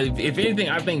 But if anything,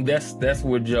 I think that's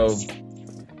where Joe.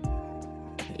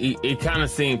 It kind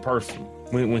of seemed personal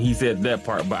when he said that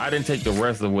part, but I didn't take the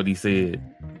rest of what he said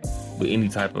with any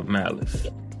type of malice.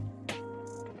 You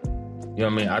know what I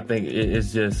mean? I think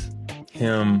it's just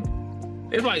him.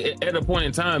 It's like at a point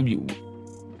in time,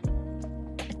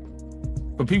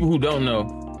 for people who don't know,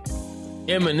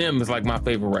 Eminem is like my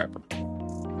favorite rapper.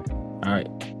 All right,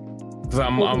 because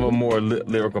I'm a more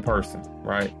lyrical person,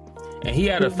 right? And he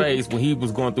had a phase when he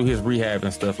was going through his rehab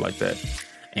and stuff like that.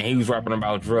 And he was rapping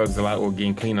about drugs a lot or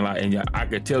getting clean a lot. And I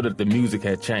could tell that the music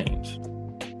had changed.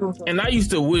 And I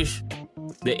used to wish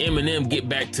that Eminem get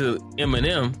back to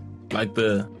Eminem, like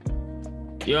the,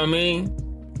 you know what I mean?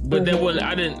 But that wouldn't,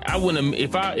 I wouldn't,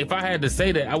 if I had to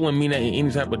say that, I wouldn't mean that in any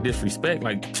type of disrespect.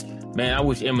 Like, man, I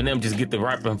wish Eminem just get the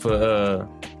rapping for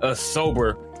us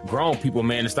sober grown people,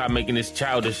 man, to stop making this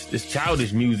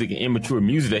childish music and immature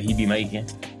music that he be making.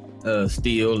 Still shit.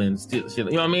 You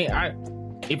know what I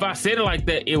mean? If I said it like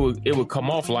that, it would come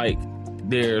off like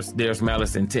there's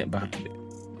malice intent behind it.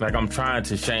 Like I'm trying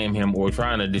to shame him or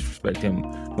trying to disrespect him,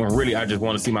 when really I just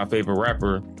want to see my favorite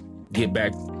rapper get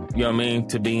back, you know what I mean,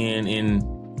 to being in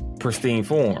pristine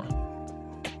form.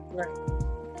 Right.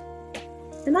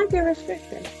 And I can respect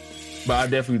that. But I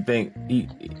definitely think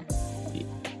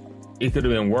it could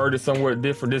have been worded somewhere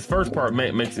different. This first part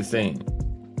makes it seem.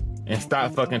 And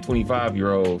stop fucking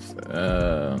 25-year-olds.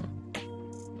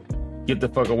 Get the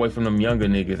fuck away from them younger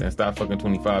niggas and stop fucking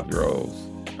 25-year-olds.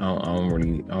 I don't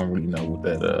really know what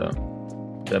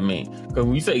that means. Because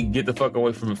when you say get the fuck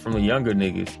away from the younger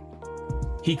niggas,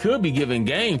 he could be giving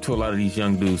game to a lot of these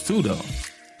young dudes too, though.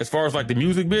 As far as like the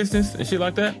music business and shit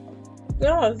like that.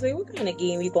 No, see, what kind of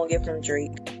game you gonna get from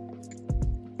Drake?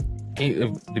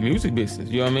 The music business,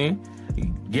 you know what I mean?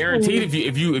 Guaranteed,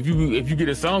 if you get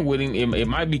a song with him, it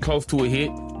might be close to a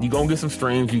hit. You gonna get some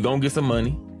streams. You gonna get some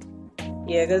money.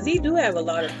 Yeah, because he do have a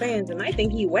lot of fans, and I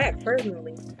think he whack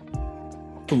personally.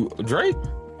 Who, Drake?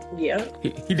 Yeah,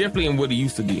 he definitely ain't what he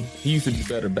used to be. He used to be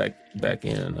better back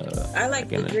in. I like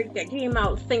the Drake that came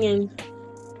out singing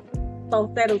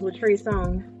falsettos with Trey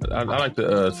Songz. I like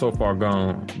the So Far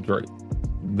Gone Drake.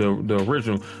 The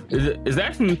original is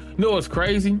actually, you know what's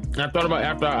crazy? I thought about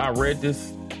after I read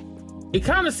this. It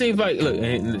kind of seems like, look,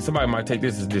 and somebody might take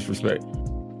this as disrespect,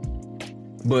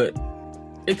 but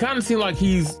it kind of seems like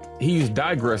he's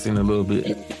digressing a little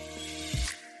bit.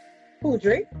 Who,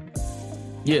 Drake?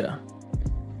 Yeah,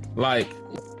 like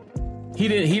he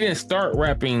didn't start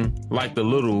rapping like the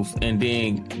Littles and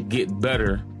then get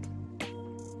better.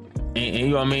 And you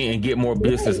know what I mean, and get more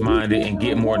business minded and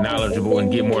get more knowledgeable and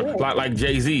get more like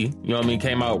Jay-Z, you know what I mean,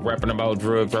 came out rapping about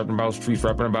drugs, rapping about streets,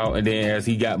 rapping about, and then as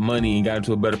he got money and got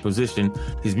into a better position,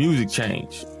 his music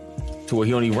changed to where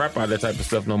he don't even rap about that type of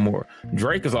stuff no more.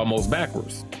 Drake is almost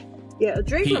backwards. Yeah,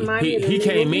 Drake reminded me. He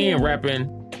came in rapping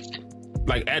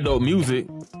like adult music,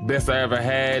 best I ever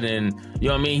had, and you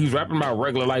know what I mean, he's rapping about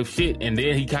regular life shit, and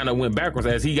then he kind of went backwards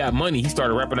as he got money. He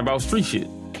started rapping about street shit.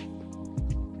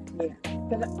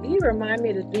 He remind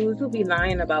me of the dudes who be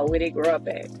lying about where they grew up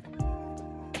at.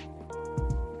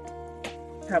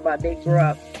 How about they grew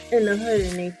up in the hood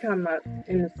and they come up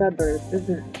in the suburbs,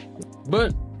 isn't it?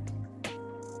 But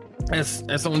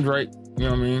that's on Drake, you know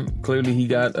what I mean? Clearly he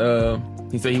got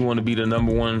he said he wanted to be the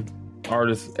number one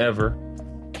artist ever.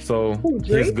 So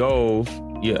his goals,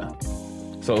 yeah.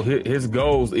 So his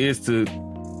goals is to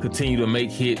continue to make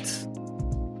hits.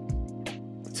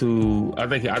 I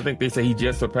think they say he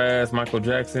just surpassed Michael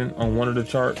Jackson on one of the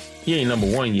charts. He ain't number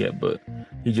one yet, but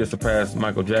he just surpassed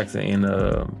Michael Jackson in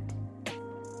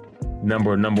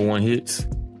number one hits.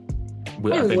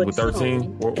 With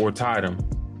 13 or tied him.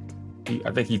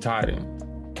 I think he tied him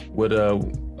with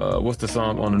what's the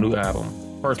song on the new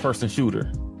album? First Person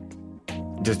Shooter.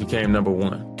 Just became number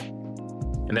one,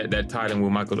 and that tied him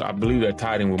with Michael. I believe that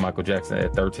tied him with Michael Jackson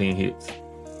at 13 hits.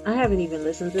 I haven't even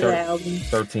listened to that album.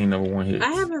 13 number one hits.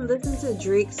 I haven't listened to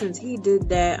Drake since he did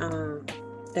that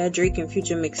Drake and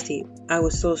Future mixtape. I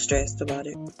was so stressed about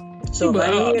it. So if I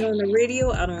didn't hear it on the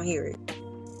radio, I don't hear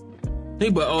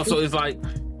it. But also it's like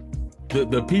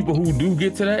the people who do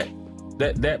get to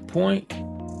that point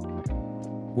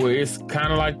where it's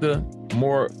kind of like the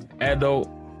more adult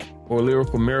or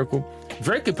lyrical miracle.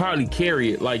 Drake could probably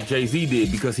carry it like Jay-Z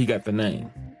did because he got the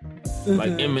name. Mm-hmm. Like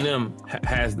Eminem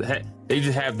they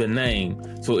just have the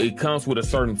name, so it comes with a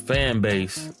certain fan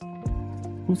base.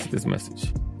 Who sent this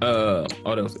message? That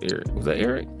was Eric. Was that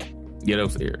Eric? Yeah, that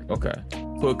was Eric. Okay,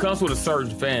 so it comes with a certain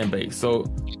fan base.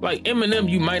 So like Eminem,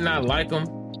 you might not like him.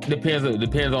 Depends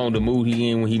on the mood he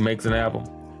in when he makes an album.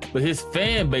 But his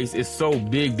fan base is so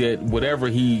big that whatever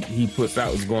he puts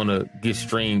out is going to get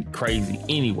streamed crazy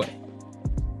anyway.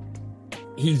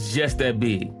 He's just that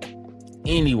big.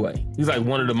 Anyway, he's like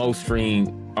one of the most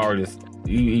streamed artists,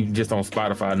 even just on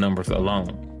Spotify numbers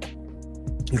alone.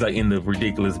 He's like in the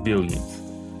ridiculous billions.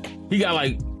 He got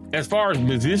like, as far as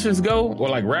musicians go, or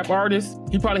like rap artists,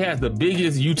 he probably has the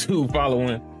biggest YouTube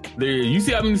following there. You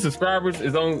see how many subscribers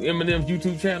is on Eminem's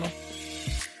YouTube channel?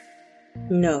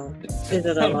 No. Is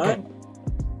it a lot?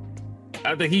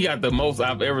 I think he got the most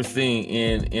I've ever seen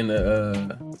in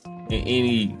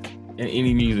any and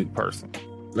any music person.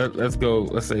 Let's go.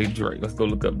 Let's say Drake. Let's go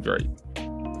look up Drake.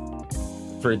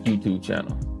 Drake YouTube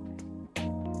channel.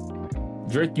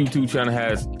 Drake YouTube channel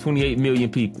has 28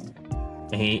 million people,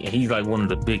 and he's like one of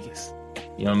the biggest.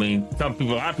 You know what I mean? A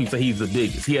lot of people say he's the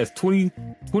biggest. He has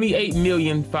 28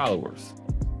 million followers.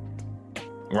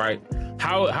 Right?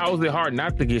 How is it hard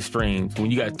not to get streams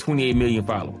when you got 28 million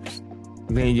followers?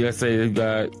 Then you say you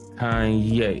got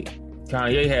Kanye.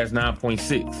 Kanye has 9.6.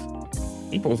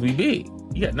 He's supposed to be big.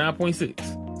 He got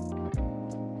 9.6.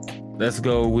 Let's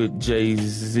go with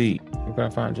Jay-Z. We're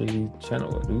gonna find Jay-Z's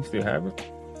channel. Do we still have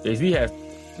it? Jay-Z has,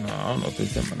 no, I don't know if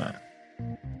it's him or not.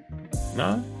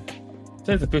 No? It's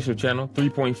his official channel,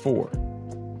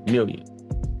 3.4 million.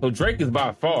 So Drake is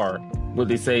by far what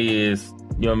they say is,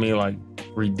 you know what I mean, like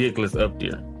ridiculous up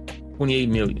there. 28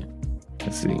 million.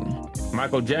 Let's see.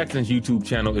 Michael Jackson's YouTube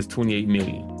channel is 28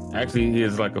 million. Actually, he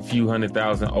is like a few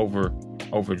 100,000 over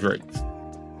Drake's.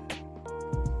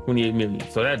 28 million.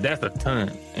 So that's a ton.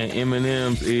 And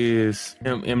Eminem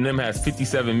has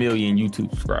 57 million YouTube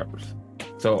subscribers.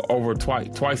 So over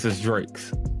twice as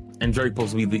Drake's. And Drake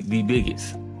supposed to be the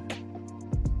biggest.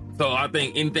 So I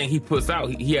think anything he puts out,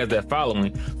 he has that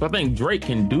following. So I think Drake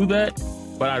can do that.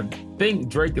 But I think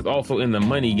Drake is also in the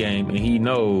money game, and he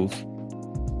knows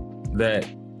that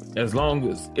as long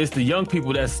as it's the young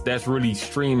people that's really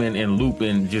streaming and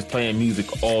looping, just playing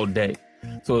music all day.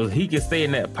 So if he can stay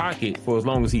in that pocket for as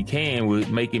long as he can with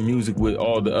making music with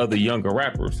all the other younger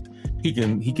rappers, he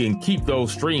can keep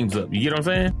those streams up. You get what I'm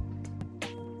saying?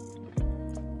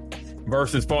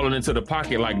 Versus falling into the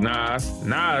pocket like Nas.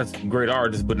 Nas, great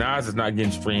artist, but Nas is not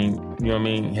getting streamed, you know what I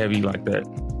mean, heavy like that.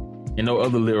 And no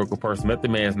other lyrical person.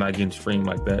 Method Man's not getting streamed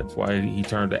like that. That's why he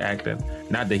turned to acting.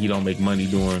 Not that he don't make money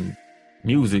doing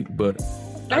music, but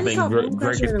I think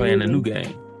Drake is playing a new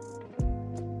game.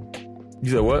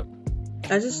 You said what?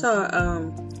 I just saw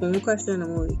Boom Crusher in the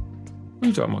movie. What are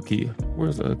you talking about, Kia?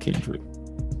 Where's Kendrick?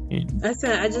 I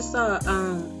said I just saw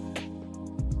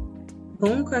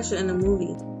Boom Crusher in the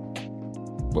movie.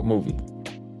 What movie?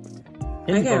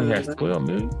 Kendrick only has 12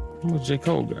 million. How much J.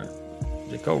 Cole got?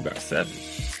 J. Cole got 7.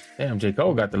 Damn, J.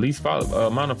 Cole got the least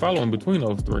amount of following between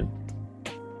those three.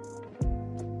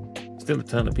 Still a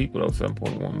ton of people though,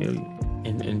 7.1 million.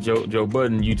 And Joe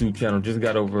Budden YouTube channel just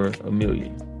got over 1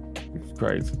 million. It's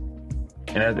crazy.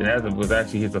 And that was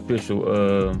actually his official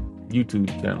YouTube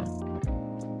channel.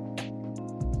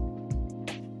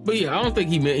 But yeah, I don't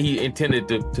think he intended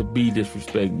to be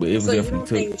disrespect, but it was definitely.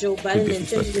 So you don't think Joe Budden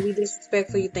intended to be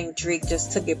disrespectful? You think Drake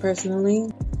just took it personally?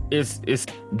 It's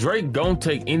Drake gonna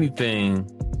take anything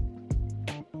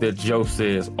that Joe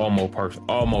says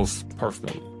almost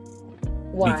personally.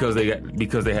 Why?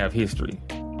 Because they have history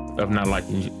of not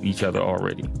liking each other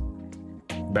already.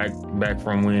 Back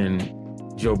from when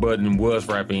Joe Budden was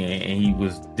rapping and he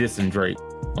was dissing Drake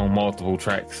on multiple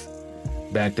tracks,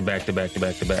 back to back.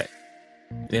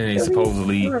 And they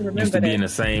supposedly used to be in the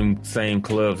same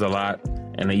clubs a lot,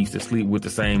 and they used to sleep with the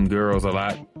same girls a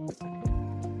lot.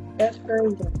 That's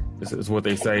crazy. This is what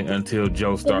they say until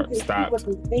Joe stopped.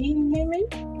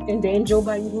 And then Joe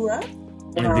Budden grew up.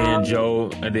 And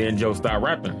then Joe stopped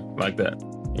rapping like that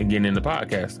and getting into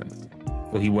podcasting.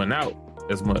 So he went out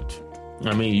as much.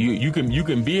 I mean, you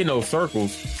can be in those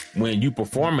circles when you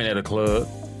performing at a club.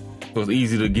 So it's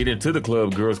easy to get into the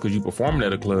club girls because you performing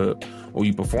at a club, or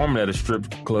you performing at a strip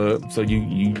club. So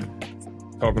you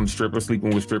talking to strippers,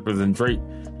 sleeping with strippers, and Drake.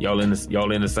 Y'all in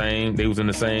the same. They was in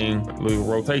the same little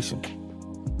rotation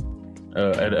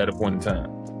at a point in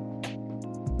time.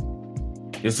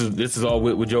 This is all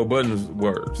with Joe Budden's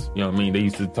words. You know what I mean? They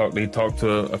talked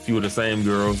to a few of the same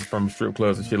girls from strip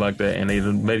clubs and shit like that, and they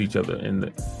met each other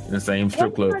in the same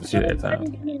strip clubs and shit at that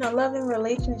time. In a loving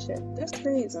relationship. That's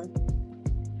crazy.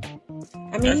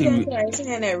 I mean, he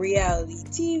had that reality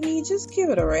TV. Just give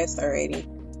it a rest already.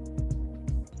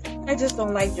 I just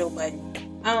don't like Joe Budden.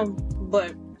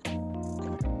 But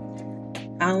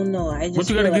I don't know. What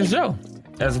you got against Joe?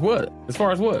 As what? As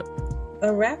far as what?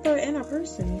 A rapper and a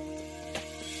person.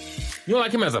 You don't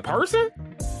like him as a person?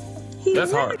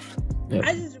 That's harsh.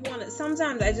 Yeah.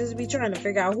 Sometimes I just be trying to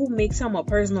figure out who makes him a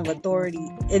person of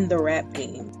authority in the rap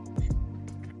game.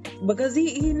 Because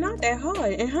he's not that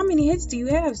hard. And how many hits do you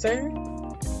have, sir?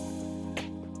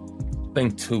 I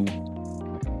think 2.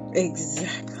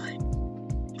 Exactly.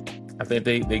 I think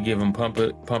they give him Pump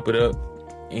It Up,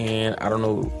 and I don't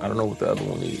know what the other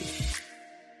one is.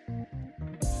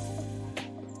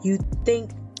 You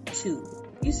think 2?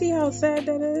 You see how sad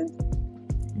that is?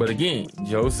 But again,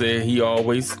 Joe said he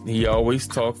always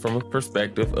talked from a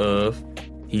perspective of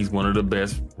he's one of the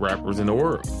best rappers in the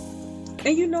world.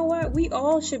 And you know what? We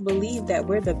all should believe that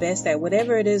we're the best at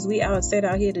whatever it is we set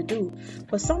out here to do.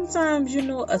 But sometimes,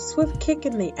 a swift kick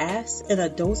in the ass and a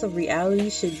dose of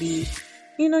reality should be,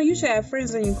 you should have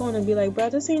friends in your corner and be like, bro,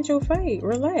 this ain't your fight.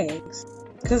 Relax.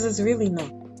 Because it's really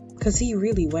not. Because he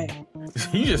really whack.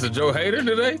 You just a Joe hater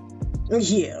today?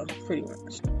 Yeah, pretty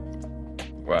much.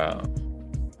 Wow.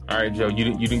 All right, Joe.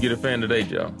 You didn't get a fan today,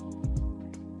 Joe.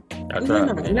 I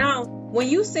tried. Now, when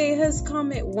you say his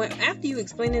comment, after you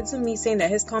explained it to me, saying that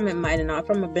his comment might have not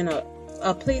from been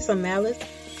a place of malice,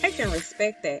 I can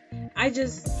respect that. I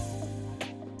just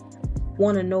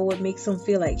want to know what makes him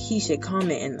feel like he should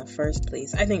comment in the first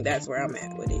place. I think that's where I'm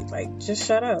at with it. Like, just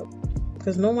shut up,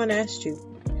 because no one asked you.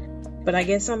 But I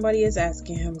guess somebody is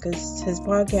asking him, because his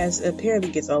podcast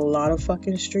apparently gets a lot of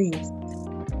fucking streams.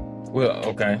 Well,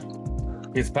 okay.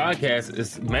 His podcast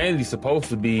is mainly supposed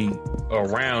to be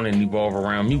around and evolve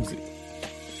around music.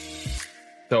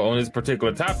 So on this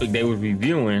particular topic, they were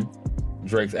reviewing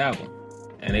Drake's album.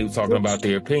 And they were talking about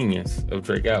their opinions of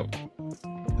Drake's album.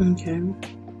 Okay.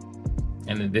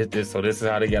 And this is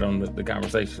how they got on the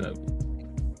conversation of it.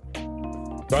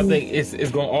 So I think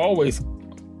it's going to always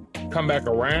come back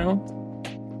around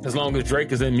as long as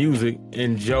Drake is in music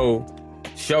and Joe's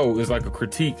show is like a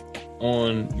critique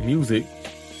on music.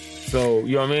 So,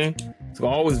 you know what I mean? It's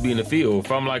going to always be in the field.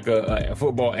 If I'm like a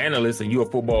football analyst and you're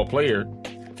a football player,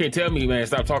 you can't tell me, man,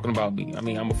 stop talking about me. I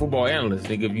mean, I'm a football analyst.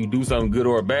 Think if you do something good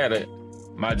or bad,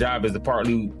 my job is to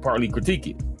partly critique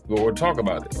it or talk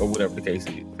about it or whatever the case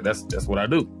is. That's what I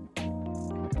do.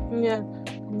 Yeah.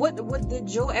 What did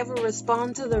Joe ever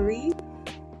respond to the read?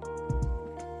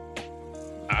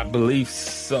 I believe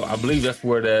so. I believe that's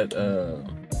where that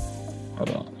hold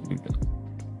on.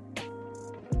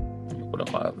 Put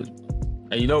up my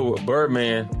and you know what,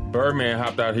 Birdman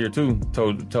hopped out here too.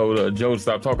 Told Joe to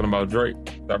stop talking about Drake.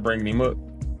 Stop bringing him up.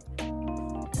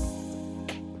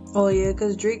 Oh yeah,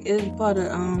 because Drake is part of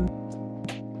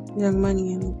Young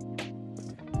Money and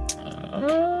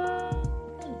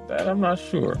that I'm not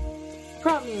sure.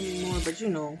 Probably anymore, but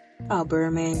how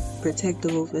Birdman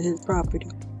protective over his property.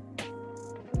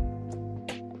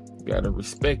 Gotta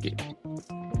respect it.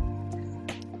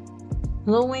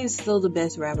 Lil Wayne's still the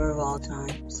best rapper of all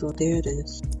time, so there it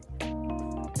is.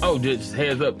 Oh, just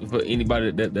heads up for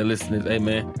anybody that listens. Hey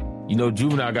man,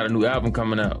 Juvenile got a new album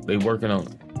coming out. They working on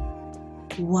it.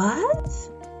 What?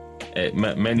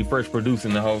 Manny Fresh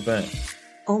producing the whole thing.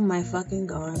 Oh my fucking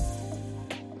god.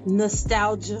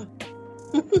 Nostalgia.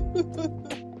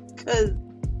 Cause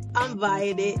I'm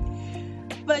buying it.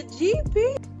 But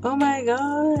GP, oh my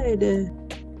god.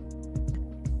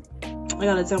 I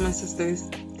gotta tell my sisters,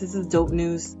 this is dope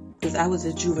news, because I was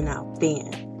a Juvenile fan.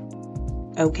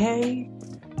 Okay?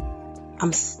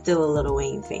 I'm still a Lil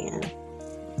Wayne fan.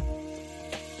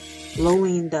 Lil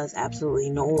Wayne does absolutely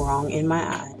no wrong in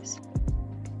my eyes.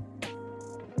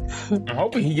 I'm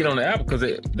hoping he get on the album, because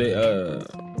they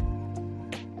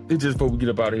just before we get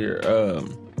up out of here,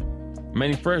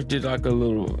 Manny Fresh did like a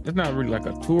little, it's not really like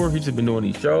a tour, he's just been doing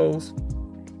these shows,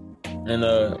 and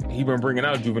he been bringing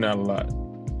out Juvenile a lot.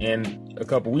 And a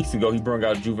couple weeks ago, he brought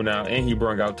out Juvenile and he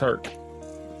brought out Turk.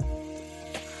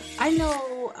 I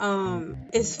know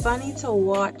it's funny to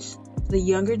watch the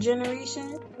younger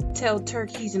generation tell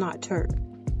Turk he's not Turk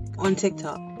on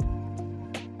TikTok.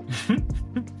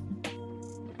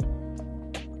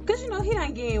 Because, he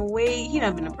not getting weight, he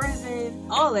not been to prison,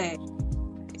 all that.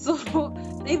 So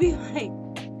they be like,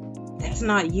 that's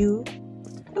not you.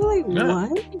 I'm like,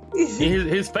 what?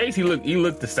 His face, he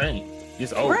looked the same.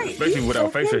 Just old, right. Especially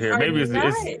without facial hair. Maybe it's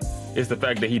the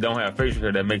fact that he don't have facial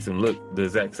hair that makes him look the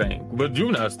exact same. But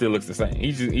Juvenile still looks the same.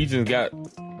 He just got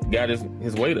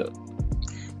his weight up.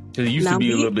 Because he used to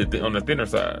be a little bit on the thinner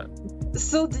side.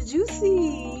 So did you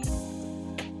see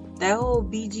that whole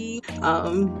BG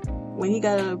when he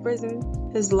got out of prison,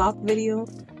 his lock video?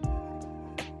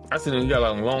 I seen him. He got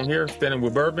like long hair, standing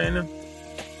with Birdman.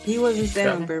 He wasn't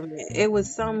standing with Birdman. It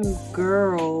was some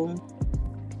girl.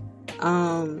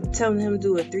 Telling him to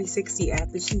do a 360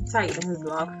 after she tightened his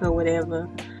locks or whatever,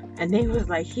 and they was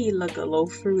like he look a little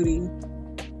fruity.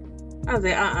 I was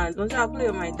like, don't y'all play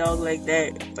with my dog like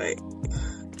that. But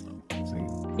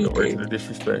he did. The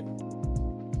disrespect.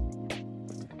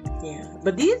 Yeah,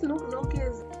 but these little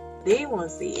kids, they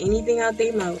won't say anything out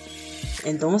their mouth,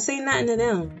 and don't say nothing to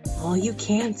them. Oh, you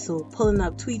canceled, pulling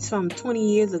up tweets from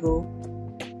 20 years ago.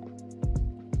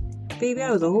 Baby,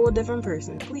 I was a whole different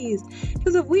person. Please.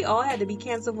 Because if we all had to be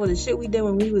canceled for the shit we did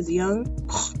when we was young,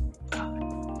 oh,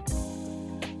 God.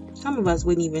 Some of us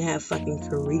wouldn't even have fucking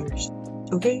careers.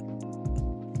 Okay?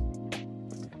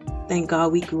 Thank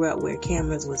God we grew up where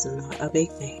cameras was not a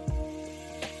big thing.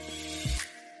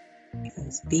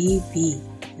 was, baby,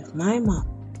 if my mom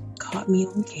caught me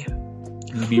on camera,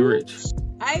 you'd be rich.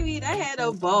 I mean, I had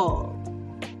a ball.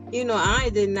 You know, I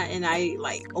did nothing I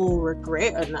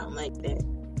regret or nothing like that.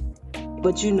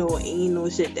 But you know, ain't no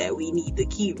shit that we need to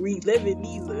keep reliving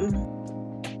either.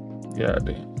 Yeah,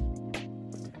 damn.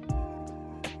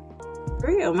 For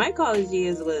real, my college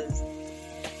years was,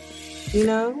 you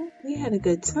know, we had a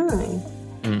good time.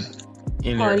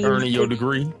 In there earning your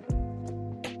degree?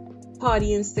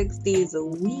 Partying 6 days a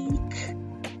week.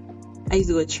 I used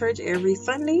to go to church every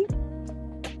Sunday.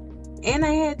 And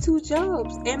I had 2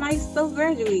 jobs. And I still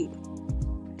graduate.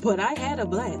 But I had a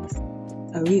blast.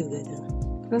 A real good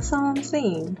time. That's all I'm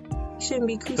saying. You shouldn't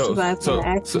be crucified for the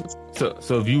actions.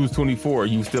 So if you was 24,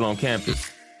 you was still on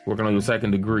campus, working on your second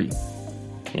degree.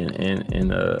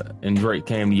 And Drake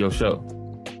came to your show.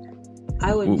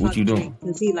 I wouldn't what you doing?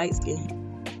 Because he light skinned.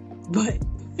 But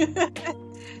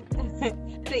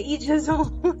to each his own.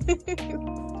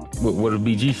 What if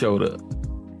BG showed up?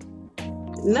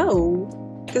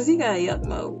 No, because he got yuck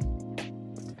mode.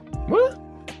 What?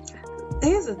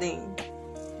 Here's the thing.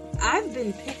 I've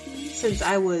been picky since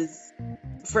I was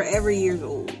forever years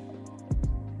old.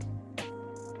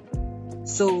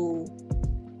 So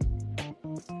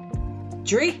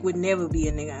Drake would never be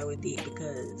a nigga I would date,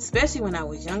 because especially when I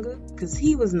was younger, because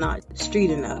he was not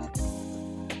street enough.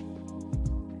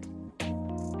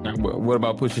 What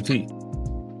about Pusha T?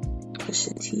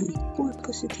 Pusha T? Who is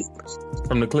Pusha T?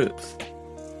 From the Clips.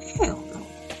 Hell no.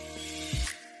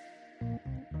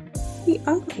 He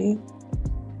ugly.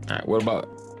 Alright, what about...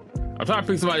 I'm trying to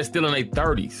pick somebody still in their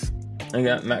 30s. Ain't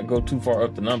got not go too far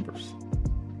up the numbers.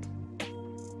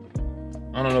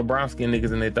 I don't know brown skin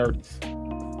niggas in their 30s.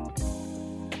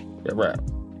 Yeah, right.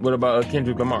 What about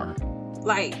Kendrick Lamar?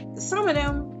 Like, some of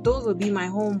them, those would be my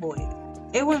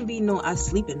homeboy. It wouldn't be no us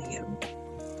sleeping together.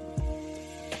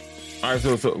 All right,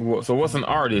 so what's an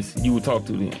artist you would talk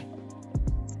to then?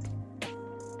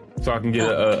 So I can get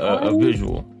a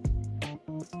visual.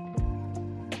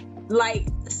 Like,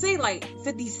 say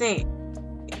 50 Cent.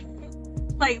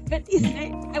 Like 50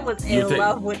 Cent, I was in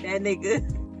love with that nigga.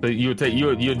 So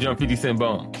you'll jump 50 Cent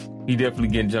bones. He definitely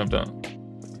getting jumped on.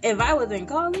 If I was in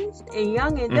college and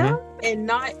young and dumb and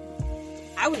not,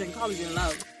 I was in college in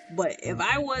love. But if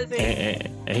I wasn't,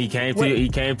 and he came to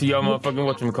your motherfucking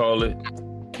whatchamacallit.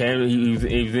 He was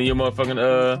in your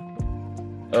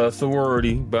motherfucking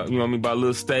sorority, but you know what I mean, by a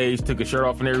little stage, took his shirt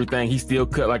off and everything. He still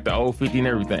cut like the old 50 and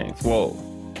everything. Swole.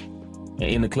 And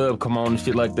in the club, come on and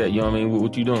shit like that. You know what I mean?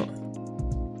 What you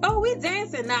doing? Oh, we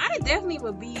dancing. Now, I definitely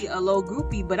would be a low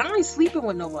groupie, but I ain't sleeping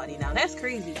with nobody now. That's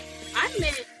crazy. I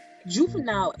met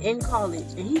Juvenile in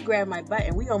college, and he grabbed my butt,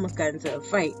 and we almost got into a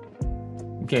fight.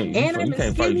 You can't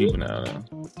fight Juvenile now.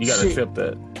 You gotta accept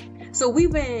that. So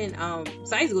we've been,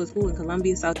 so I used to go to school in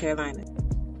Columbia, South Carolina.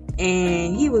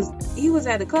 And he was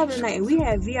at the club tonight, and we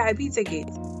had VIP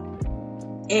tickets.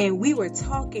 And we were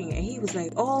talking, and he was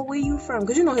like, oh, where you from?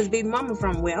 Because you know his baby mama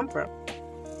from where I'm from.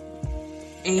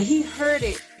 And he heard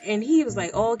it, and he was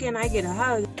like, oh, can I get a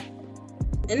hug?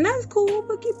 And that's cool,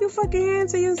 but keep your fucking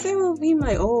hands to yourself. He was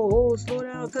like, oh, slow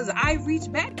down. Because I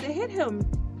reached back to hit him.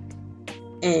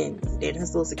 And then his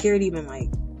little security been like,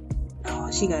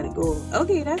 oh, she gotta go.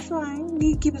 Okay, that's fine.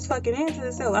 He keep his fucking hands to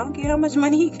himself. I don't care how much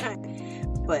money he got.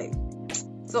 But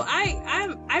so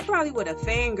I probably would have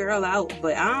fangirl out,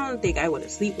 but I don't think I would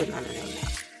have sleep with none of them now.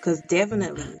 Cause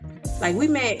definitely, like we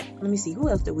met. Let me see, who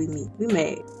else did we meet? We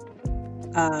met.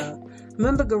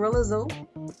 Remember Gorilla Zoe?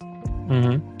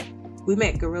 Mm-hmm. We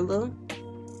met Gorilla.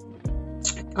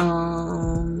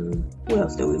 Who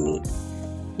else did we meet?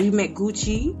 We met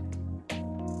Gucci.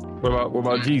 What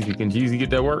about Jeezy? Can Jeezy get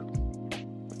that work?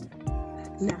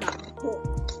 No.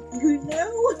 You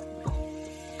know,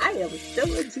 I am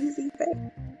still a Jeezy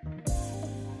fan.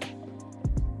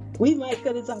 We might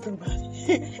could have talked about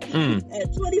it.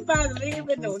 At 25, they ain't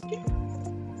been no kids.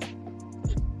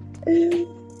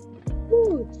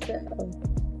 Ooh, child.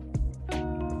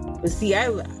 But see, I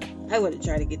would have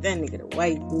tried to get that nigga to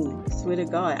wife me. Swear to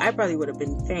God, I probably would have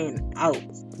been fan out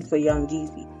for Young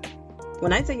Jeezy.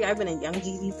 When I tell you I've been a Young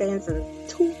Jeezy fan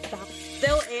since 2000,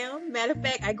 still am. Matter of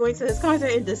fact, I go into his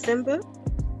concert in December.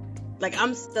 Like,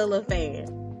 I'm still a fan.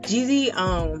 Jeezy,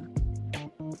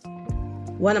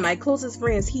 one of my closest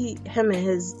friends, him and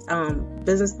his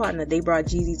business partner, they brought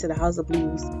Jeezy to the House of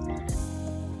Blues.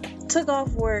 Took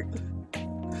off work,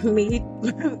 made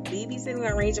babysitting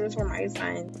arrangements for my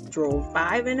son, drove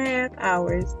 5.5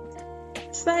 hours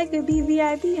so I could be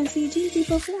VIP and see Jeezy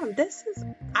perform.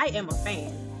 I am a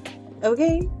fan.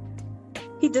 Okay?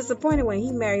 He disappointed when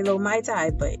he married Lil Mai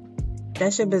Tai, but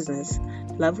that's your business.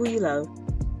 Love who you love.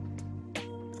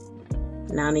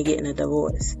 Now they getting a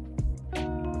divorce.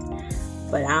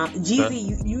 But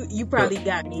Jeezy, you probably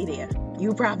got me there.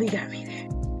 You probably got me there.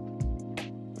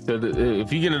 So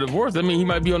if he get a divorce, that means he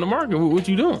might be on the market. What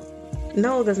you doing?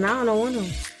 No, because now I don't want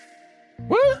him.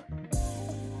 What?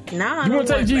 Nah, you want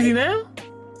to take Jeezy now?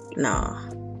 Nah.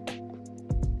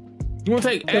 You want to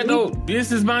take adult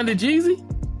business-minded Jeezy?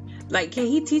 Like, can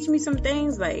he teach me some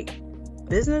things, like,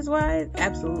 business-wise?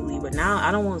 Absolutely. But now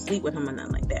I don't want to sleep with him or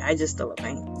nothing like that. I just still a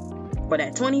pain. But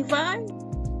at 25,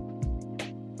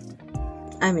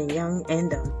 I mean, young and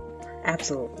dumb.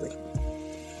 Absolutely.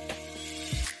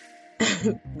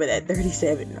 But at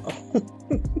 37, no.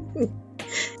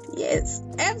 Yes,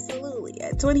 absolutely.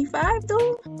 At 25,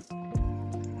 though?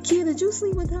 Kid, did you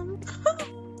sleep with him?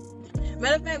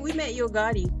 Matter of fact, we met Yo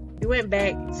Gotti. We went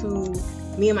back to,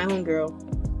 me and my homegirl,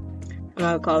 I'm not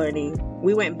gonna call her name.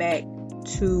 We went back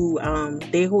to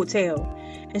their hotel.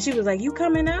 And she was like, you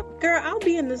coming up? Girl, I'll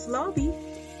be in this lobby.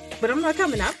 But I'm not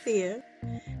coming up there.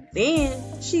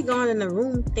 Then she gone in the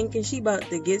room thinking she about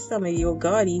to get some of Yo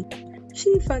Gotti.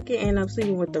 She fucking end up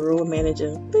sleeping with the road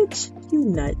manager. Bitch, you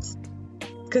nuts.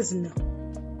 Cause no.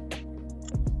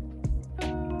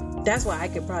 That's why I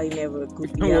could probably never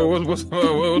group you out.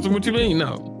 What you mean,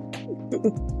 no?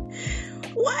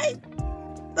 What?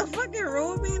 The fucking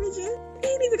road manager? He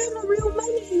ain't even got no real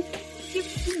money. Give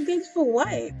me bitch for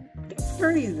what? That's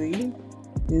crazy.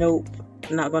 Nope.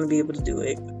 Not gonna be able to do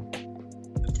it.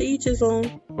 To each his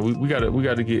own. We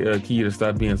gotta get Kia to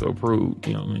stop being so prude.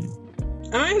 You know what I mean?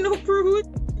 I ain't no prude.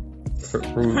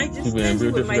 I just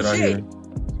stingy with my shit.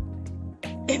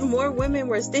 If more women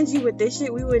were stingy with this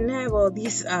shit, we wouldn't have all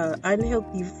these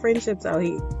unhealthy friendships out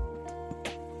here.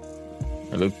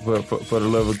 I look for the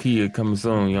love of Kia coming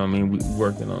soon. You know what I mean? We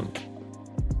working on it.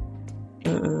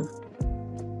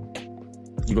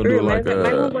 You gonna do it like my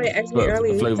homeboy asked me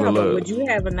earlier, he Flavor of Love. Would you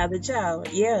have another child?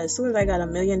 Yeah, as soon as I got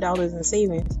 $1 million in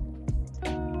savings.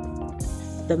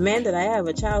 The man that I have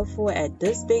a child for at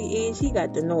this big age, he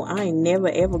got to know I ain't never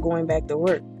ever going back to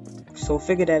work. So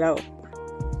figure that out.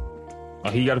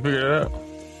 Oh, he got to figure that out.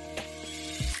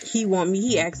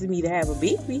 He asked me to have a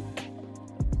baby.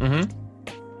 Mm-hmm.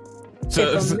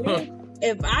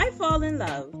 If I fall in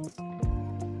love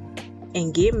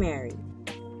and get married,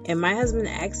 and my husband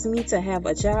asks me to have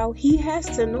a child, he has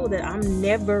to know that I'm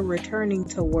never returning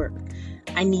to work.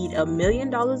 I need $1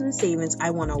 million in savings. I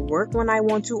want to work when I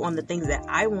want to on the things that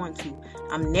I want to.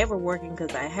 I'm never working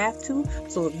because I have to.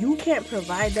 So if you can't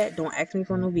provide that, don't ask me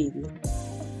for no baby.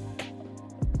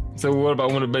 So what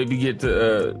about when the baby get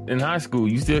to in high school?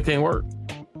 You still can't work?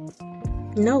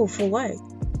 No, for what?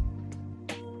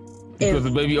 Because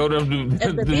the baby old enough to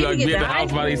like be at the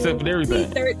house by themselves and everything.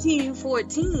 13,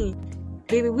 14.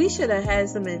 Baby, we should have had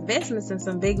some investments and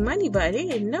some big money, but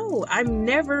no, I'm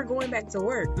never going back to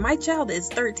work. My child is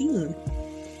 13.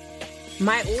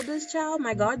 My oldest child,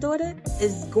 my goddaughter,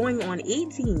 is going on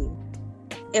 18.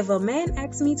 If a man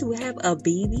asks me to have a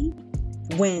baby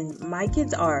when my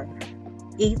kids are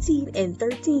 18 and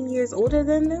 13 years older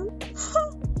than them,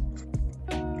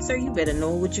 sir, you better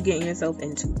know what you're getting yourself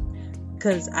into.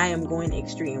 Because I am going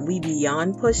extreme. We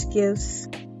beyond push gifts.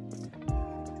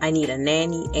 I need a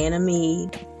nanny and a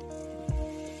maid.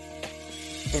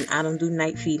 And I don't do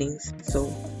night feedings.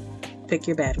 So, pick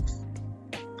your battles.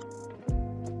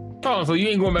 Oh, so you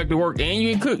ain't going back to work and you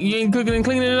ain't cooking and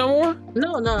cleaning no more?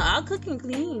 No, I'll cook and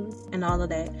clean and all of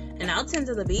that. And I'll tend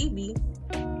to the baby.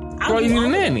 Why you need a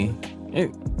nanny?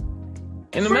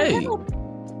 And a maid?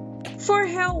 For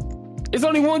help. It's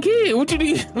only one kid. What you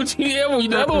need?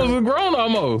 The other one's grown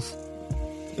almost.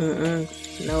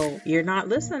 No, you're not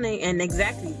listening. And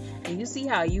exactly. And you see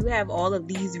how you have all of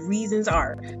these reasons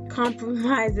or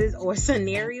compromises or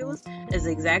scenarios is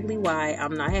exactly why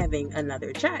I'm not having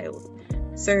another child.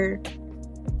 Sir,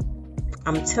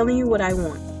 I'm telling you what I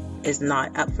want. It's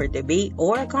not up for debate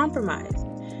or a compromise.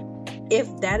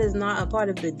 If that is not a part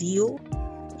of the deal,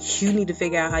 you need to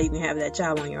figure out how you can have that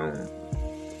child on your own.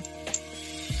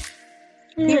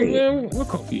 Period. Yeah, we'll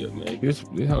coffee up, man.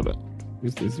 Hold up.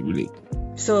 This is ridiculous.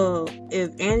 So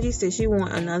if Angie says she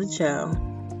want another child,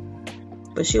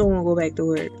 but she don't want to go back to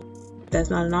work, that's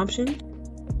not an option?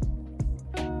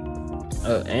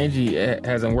 Angie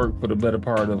hasn't worked for the better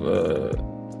part of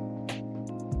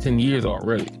 10 years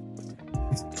already.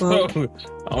 Well, so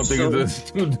I don't think it's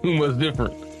too much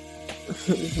different.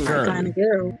 My kind of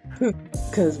girl.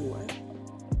 Cause what?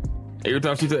 Every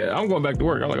time she said, I'm going back to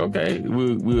work, I'm like, okay,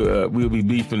 we'll be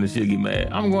beefing and she'll get mad.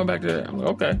 I'm going back to that. I'm like,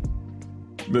 okay.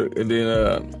 Look, and then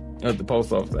at the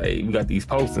post office, hey, we got these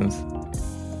postings.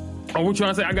 Oh, we're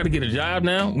trying to say I got to get a job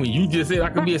now? When you just said I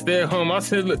could be a stay-at-home. I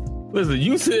said, look, listen,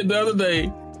 you said the other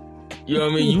day, you know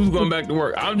what I mean, you was going back to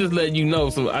work. I'm just letting you know,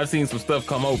 so I seen some stuff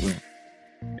come open.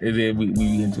 And then we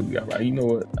eventually got right. You know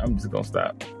what? I'm just gonna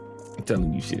stop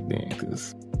telling you shit then,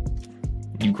 because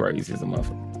you crazy as a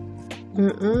motherfucker.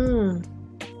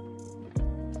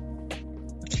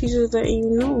 She's just letting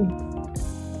you know.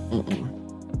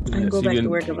 I can go back to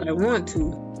work if I want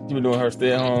to. She been doing her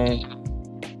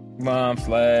stay-at-home mom /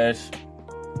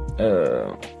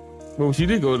 well, she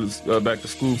did go to back to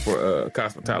school for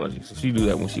cosmetology, so she do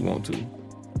that when she want to.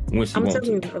 I'm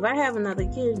telling you, if I have another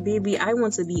kid, baby, I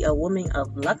want to be a woman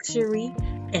of luxury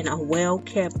and a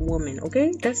well-kept woman.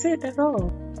 Okay, that's it. That's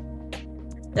all.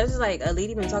 That's just like a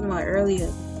lady been talking about earlier.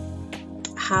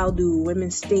 How do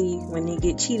women stay when they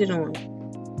get cheated on?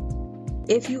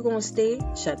 If you gonna stay,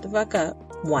 shut the fuck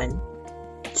up. 1,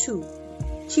 2.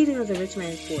 Cheating is a rich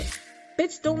man's sport.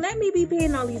 Bitch, don't let me be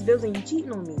paying all these bills and you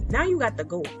cheating on me. Now you got to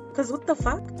go. Cause what the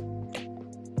fuck?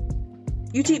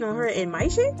 You cheating on her in my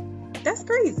shit? That's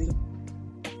crazy.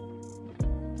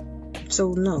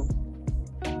 So no.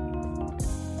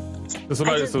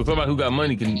 So somebody who got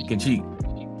money can cheat.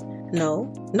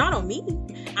 No, not on me.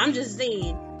 I'm just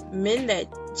saying, men that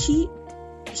cheat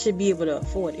should be able to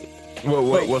afford it.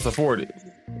 What's afforded?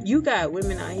 You got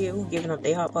women out here who giving up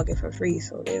their hot pocket for free,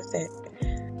 so there's that.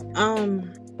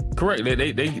 Correct.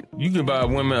 They you can buy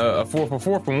women a 4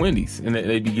 for $4 from Wendy's, and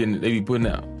they be putting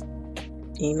out.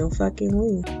 Ain't no fucking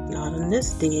way. Not in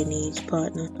this day and age,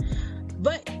 partner.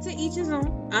 But to each his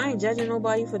own. I ain't judging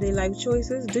nobody for their life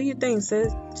choices. Do your thing,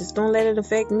 sis. Just don't let it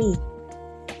affect me.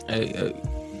 Hey,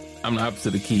 I'm the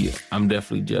opposite of Kia. I'm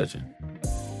definitely judging.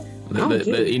 Let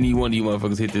any one of you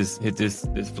motherfuckers hit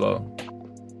this flow.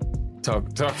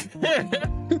 Talk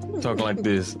talking like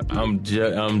this. I'm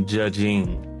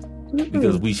judging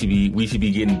because we should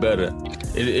be getting better.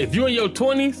 If you're in your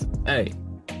 20s, hey,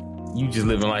 you just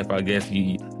living life. I guess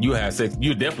you have sex.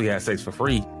 You definitely have sex for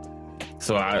free.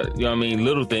 So you know what I mean.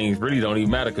 Little things really don't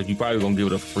even matter because you probably gonna give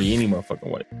it up for free any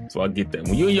motherfucking way. So I get that.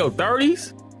 When you're in your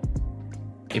 30s,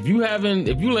 if you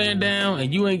laying down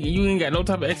and you ain't got no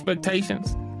type of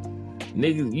expectations.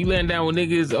 Niggas, you laying down with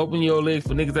niggas, open your legs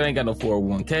for niggas that ain't got no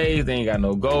 401ks, they ain't got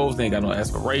no goals, they ain't got no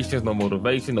aspirations, no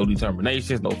motivation, no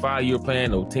determinations, no 5-year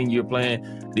plan, no 10-year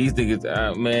plan. These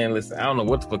niggas, man, listen, I don't know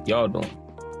what the fuck y'all doing.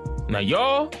 Now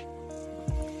y'all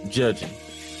judging.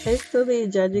 I still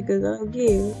ain't judging because I don't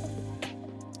care.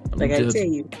 Like I tell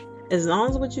you, as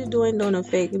long as what you're doing don't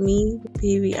affect me,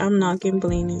 PV, I'm not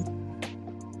complaining.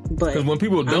 But because when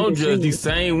people don't judge, these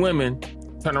same women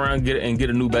turn around and get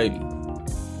a new baby.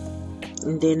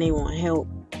 And then they want help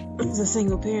as a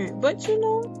single parent. But you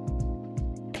know,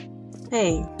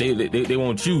 hey. They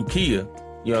want you, Kia.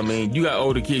 You know what I mean? You got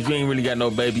older kids, you ain't really got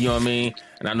no baby, you know what I mean?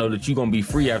 And I know that you gonna be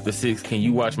free after 6. Can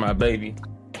you watch my baby?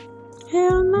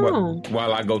 Hell no.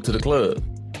 While I go to the club.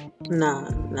 Nah.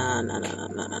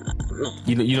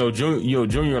 You know,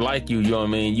 Junior like you know what I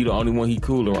mean? You the only one he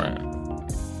cool around.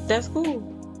 That's cool.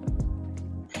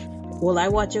 Will I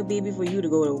watch your baby for you to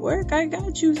go to work? I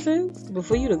got you, sis. But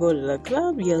for you to go to the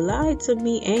club, you lied to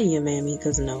me and your mammy,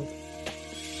 because no.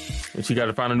 And she got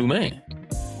to find a new man.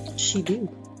 She do.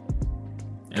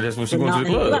 And that's when she went to the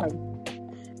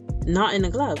club. Not in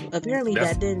the club. Apparently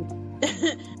that didn't.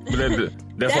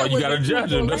 That's why you got to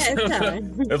judge him.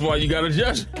 That's why you got to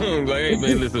judge him. Like, hey,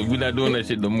 man, listen, we're not doing that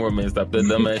shit no more, man. Stop that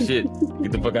dumb ass shit.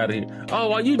 Get the fuck out of here. Oh,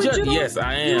 why you judge? Yes,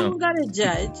 I am. You don't got to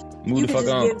judge. Move you the can fuck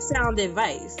just on. give sound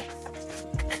advice.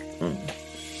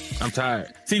 I'm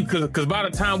tired. See, because by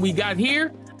the time we got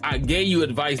here, I gave you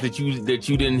advice that you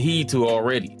didn't heed to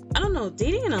already. I don't know.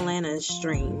 Dating in Atlanta is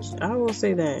strange. I will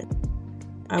say that.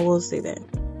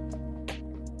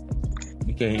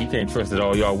 You can't trust that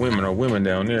all y'all women are women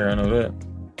down there. I know that.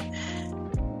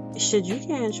 Shit, you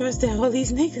can't trust that all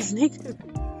these niggas.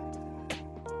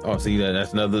 Oh, see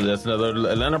that's another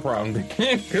Atlanta problem.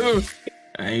 I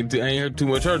ain't heard too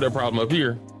much heard that problem up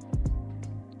here.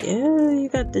 Yeah, you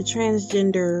got the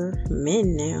transgender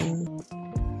men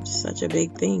now. Such a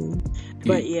big thing.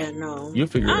 But yeah, no. You'll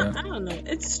figure it out. I don't know.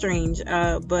 It's strange.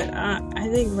 But I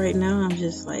think right now I'm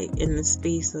just like in the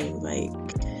space of like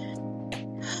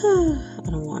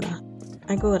I don't wanna.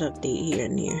 I go out update here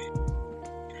and there.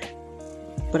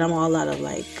 But I'm all out of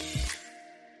like,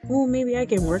 oh, maybe I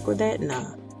can work with that.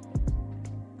 Nah.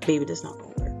 Baby, that's not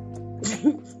gonna work.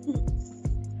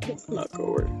 It's not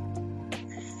gonna work.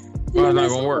 Why it's not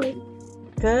gonna work?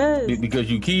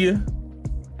 Because you Kia?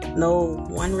 No,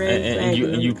 one red flag.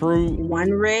 And you proved?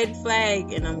 One red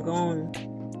flag and I'm gone.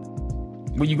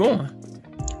 Where you going?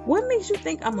 What makes you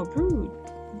think I'm a prude?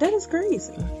 That is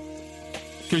crazy.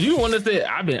 Because you want to say,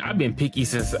 I've been picky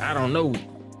since, I don't know,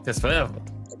 since forever.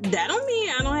 That don't mean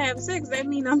I don't have sex. That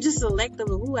mean I'm just selective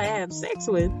of who I have sex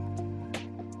with.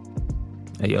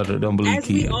 Hey, y'all don't believe As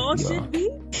Kia. we all should be.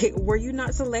 Were you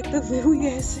not selective when we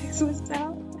had sex with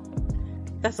Sal?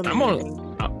 That's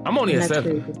amazing. I'm only at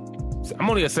 7. Crazy. I'm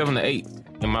only at 7 to 8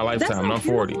 in my lifetime, and I'm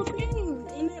 40. Thing.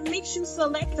 And it makes you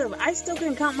selective. I still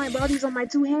can count my bodies on my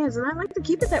 2 hands, and I like to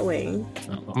keep it that way.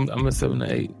 I'm at 7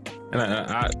 to 8, and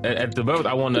I at the moment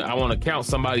I want to count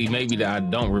somebody maybe that I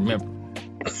don't remember.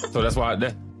 So that's why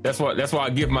I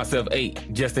give myself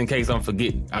 8 just in case I'm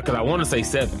forgetting. Because I want to say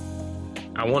 7.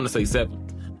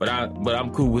 But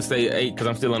I'm cool with say 8 because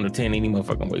I'm still under 10 any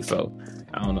motherfucking way. So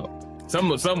I don't know.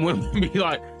 Some women be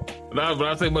like, but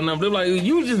I say, but no, they're like,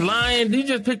 you just lying. You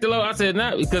just picked the low. I said,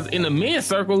 not because in the men's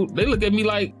circle, they look at me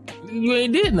like you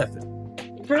ain't did nothing.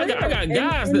 I got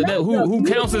guys who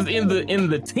counts as in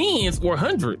the tens or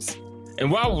hundreds.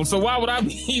 And why would I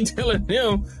be telling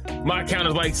them my count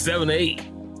is like 7 to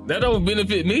 8? That don't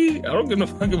benefit me. I don't give no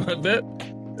fuck about that.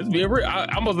 Let's be real.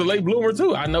 I'm a late bloomer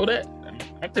too. I know that.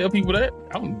 I tell people that.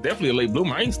 I'm definitely a late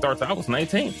bloomer. I ain't start till I was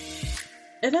 19.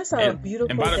 And that's a beautiful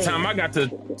And by the time I got to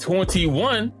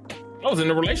 21, I was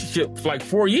in a relationship for like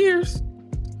 4 years.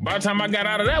 By the time I got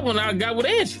out of that one, I got with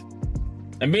Angie.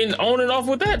 And been on and off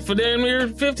with that for damn near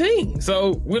 15.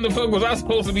 So when the fuck was I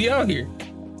supposed to be out here?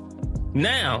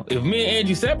 Now, if me and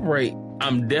Angie separate,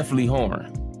 I'm definitely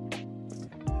whoring.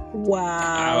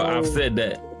 Wow. I've said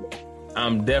that.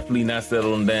 I'm definitely not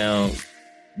settling down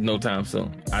no time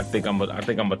soon. I think I'm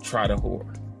gonna try to whore.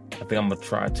 I think I'm gonna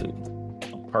try to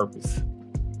on purpose.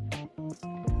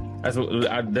 That's what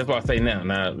I say now.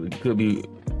 Now it could be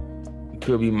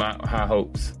my high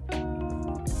hopes.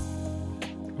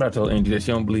 But I told Angie that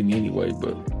she don't believe me anyway.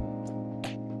 But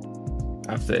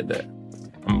I've said that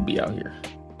I'm gonna be out here.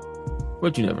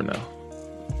 But you never know.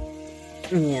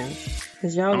 Yeah,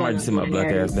 because y'all. I might just sit my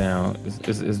black ass down.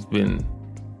 It's been.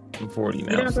 I'm 40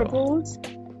 now. You gonna propose?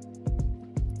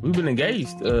 We've been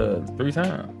engaged 3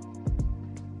 times.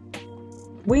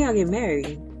 We gonna get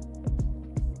married.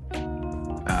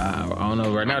 I don't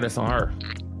know. Right now, that's on her.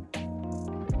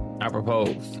 I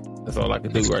proposed. That's all I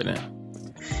can do right now.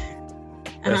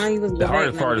 The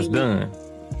hardest part is done.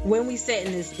 When we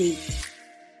setting this date?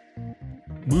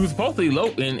 We were supposed to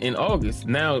elope in August.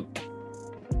 Now,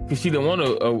 because she didn't want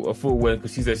a full wedding,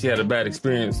 because she said she had a bad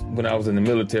experience when I was in the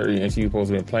military, and she was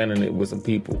supposed to be planning it with some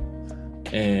people,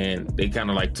 and they kind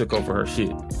of like took over her shit,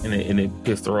 and it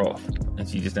pissed her off, and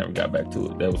she just never got back to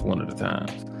it. That was one of the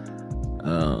times.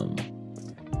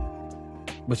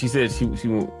 But she said she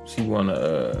want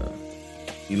to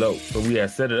elope, so we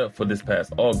had set it up for this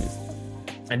past August,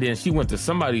 and then she went to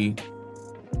somebody.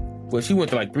 Well, she went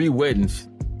to like 3 weddings,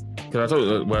 because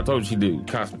I told you she did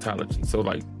cosmetology. So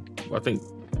like, I think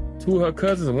 2 of her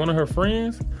cousins and 1 of her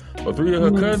friends, or 3 of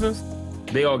her cousins,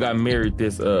 they all got married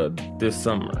this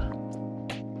summer.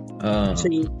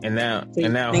 And now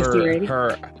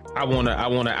her I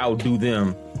wanna outdo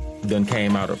them done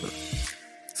came out of her.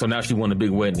 So now she want a big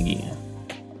wedding again.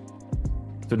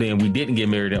 So then we didn't get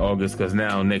married in August, because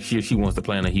now next year she wants to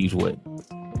plan a huge wedding.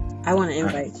 I want to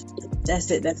invite you. That's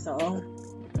it. That's all.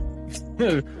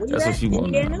 That's what she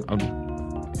wants.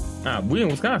 We in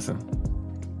Wisconsin.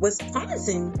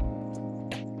 Wisconsin?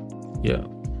 Yeah.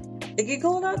 It get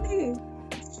cold out there.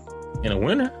 In the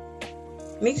winter?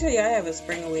 Make sure y'all have a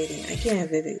spring wedding. I can't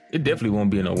have it. It definitely won't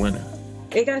be in the winter.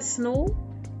 It got snow?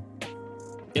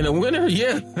 In the winter?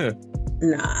 Yeah.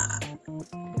 Nah.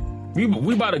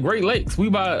 We by the Great Lakes. We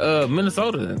by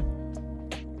Minnesota.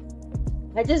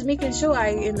 I just making sure I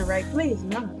in the right place.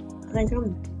 Nah, I ain't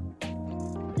coming.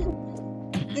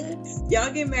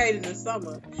 Y'all get married in the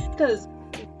summer, cause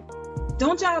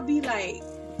don't y'all be like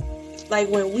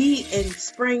when we in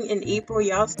spring and April,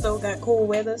 y'all still got cold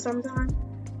weather sometimes?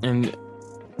 And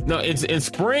no, it's in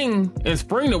spring. In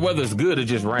spring, the weather's good. It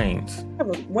just rains.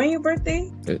 When your birthday?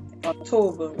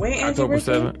 October. When October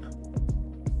 7th.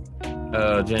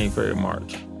 January,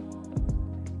 March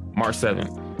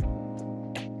 7th.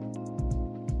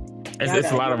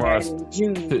 It's a lot of ours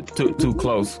too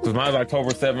close, because mine's October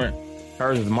 7th.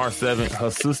 Hers is March 7th.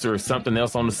 Her sister is something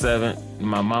else on the 7th.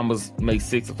 My mama's May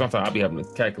 6th. Sometimes I'll be having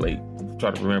to calculate,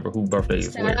 try to remember who birthday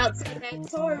is where. Shout out to that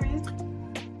Taurus.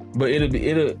 But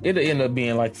it'll end up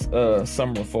being like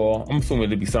summer, fall. I'm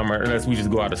assuming it'll be summer, unless we just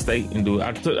go out of state and do it.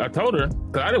 I told her,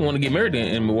 because I didn't want to get married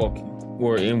in Milwaukee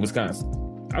or in Wisconsin.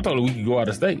 I told her we could go out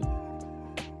of state.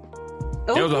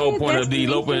 That was the whole point of the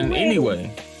eloping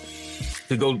anyway.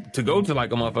 To go to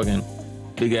like a motherfucking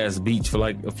big ass beach for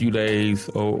like a few days,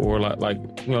 or like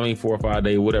you know what I mean, 4 or 5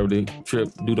 days, whatever the trip,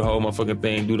 do the whole motherfucking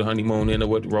thing, do the honeymoon in or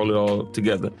what, roll it all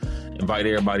together, invite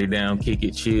everybody down, kick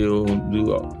it, chill,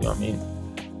 do all, you know what I mean?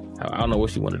 I don't know what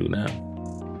she want to do now.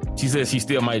 She says she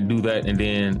still might do that and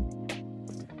then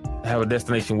have a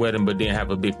destination wedding, but then have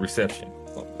a big reception.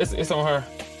 It's on her.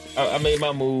 I made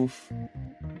my move.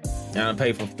 And I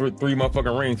paid for three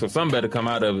motherfucking rings, so something better come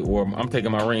out of it, or I'm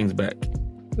taking my rings back.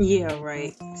 Yeah,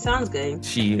 right. Sounds good.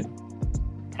 Shit.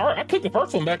 I took the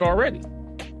first one back already.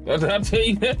 I'll tell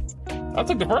you that. I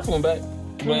took the first one back.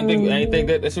 I didn't think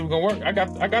that shit was gonna work. I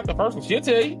got the first one. She'll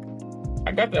tell you.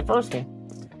 I got that first one.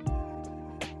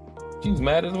 She was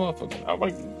mad as a motherfucker. I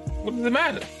was like, what does it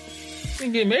matter? She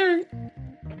didn't get married.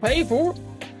 I paid for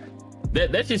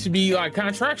it. That shit should be like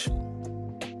contractual.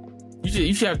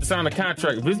 You should have to sign a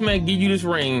contract. If this man give you this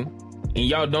ring and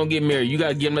y'all don't get married, you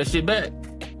gotta give him that shit back.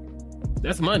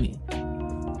 That's money.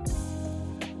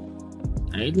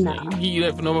 I ain't give you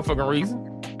that for no motherfucking reason.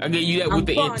 I gave you that with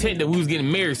the intent that we was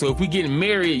getting married. So if we getting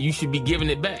married, you should be giving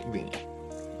it back then.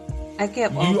 I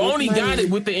kept. You only got it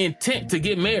with the intent to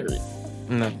get married.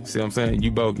 No, see what I'm saying?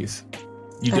 You bogus.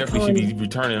 You definitely should be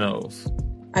returning those.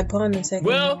 I pawned the second.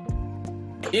 Well,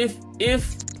 if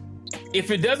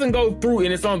it doesn't go through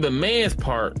and it's on the man's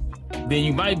part, then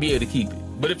you might be able to keep it.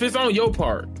 But if it's on your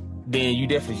part, then you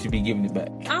definitely should be giving it back.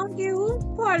 I don't care whose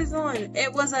part is on.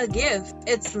 It was a gift.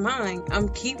 It's mine. I'm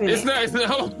keeping it. It's not.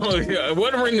 Hold on.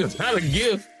 One ring is not a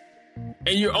gift.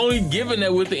 And you're only giving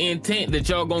that with the intent that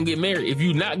y'all gonna get married. If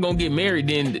you're not gonna get married,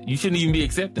 then you shouldn't even be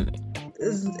accepting it.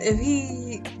 If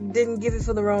he didn't give it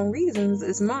for the wrong reasons,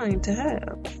 it's mine to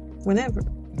have whenever.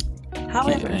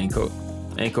 However, yeah,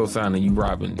 ain't co-signing you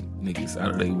robbing niggas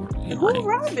out of their who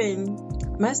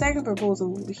robbing? My second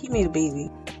proposal, he made a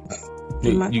baby.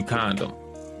 You condom.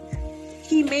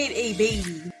 He made a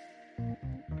baby.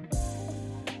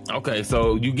 Okay,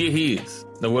 so you get his.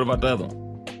 Now what about the other one?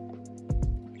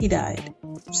 He died,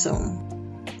 so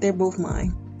they're both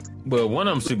mine. Well, one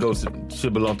of them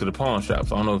should belong to the pawn shop.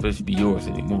 So I don't know if it should be yours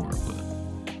anymore.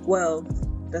 But. Well,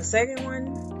 the second one,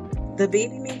 the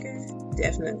baby maker,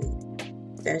 definitely.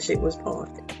 That shit was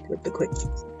pawned with the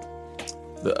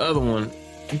quickies. The other one,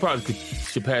 you probably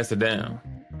should pass it down.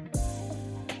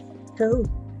 To who?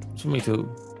 To me too.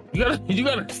 You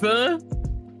got a son?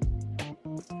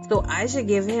 So I should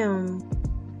give him.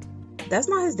 That's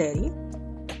not his daddy.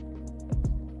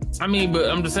 I mean,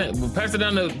 but I'm just saying, pass it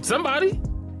down to somebody.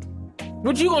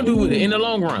 What you gonna do with it in the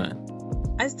long run?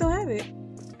 I still have it.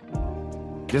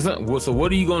 So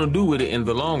what are you gonna do with it in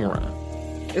the long run?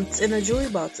 It's in a jewelry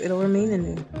box. It'll remain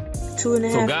in there.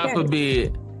 2.5. So God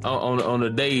forbid, on the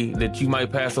day that you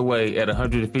might pass away at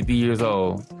 150 years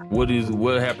old, what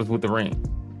happens with the ring?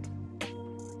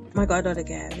 My goddaughter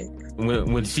can have it.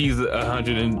 When she's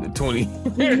 120,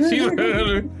 she's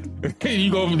 100.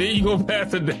 You gonna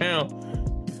pass it down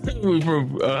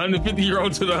from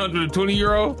 150-year-old to the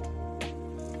 120-year-old?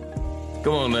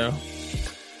 Come on now.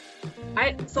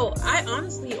 I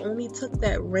honestly only took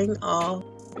that ring off.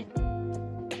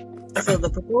 So the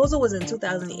proposal was in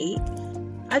 2008.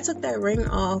 I took that ring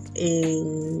off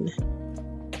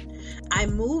I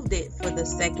moved it for the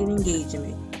second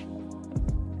engagement.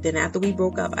 Then after we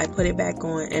broke up, I put it back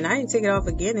on, and I didn't take it off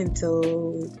again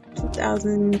until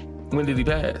 2000. When did he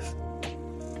pass?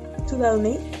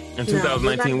 2008. In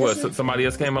 2019, what? Somebody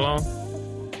else came along?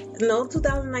 No,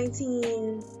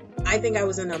 2019. I think I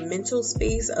was in a mental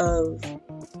space of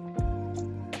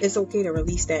it's okay to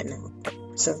release that now.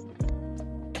 So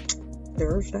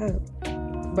there's that.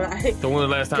 But so when was the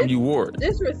last time you wore it?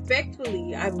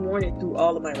 Disrespectfully, I've worn it through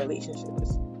all of my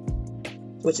relationships,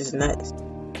 which is nuts.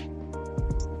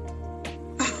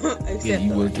 Yeah,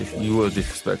 you was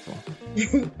disrespectful.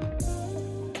 You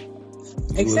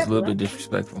was a little bit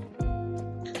disrespectful.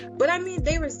 But I mean,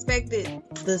 they respected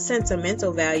the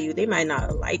sentimental value. They might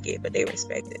not like it, but they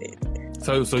respected it.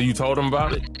 So you told them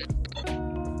about it?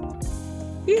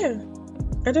 Yeah,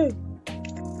 I did.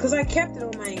 Because I kept it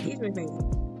on my engagement ring.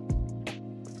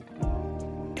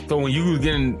 So when you was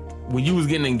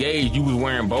getting engaged, you was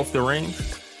wearing both the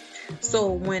rings?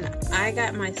 So when I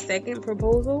got my second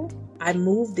proposal, I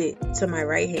moved it to my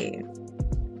right hand.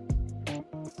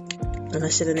 And I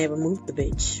should have never moved the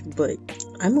bitch, but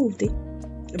I moved it.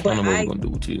 But I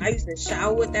used to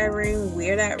shower with that ring,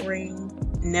 wear that ring,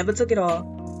 never took it off.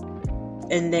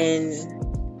 And then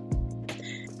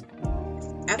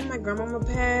after my grandmama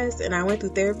passed and I went through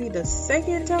therapy the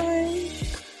second time,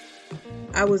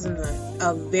 I was in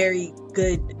a very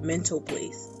good mental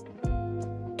place.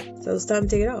 So it's time to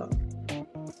take it off.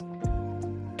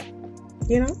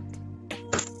 You know?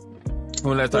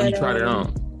 When last time you tried it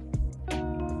on?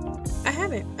 I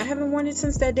haven't worn it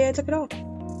since that day I took it off.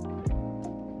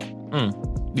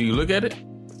 Do you look at it?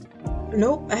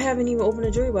 Nope, I haven't even opened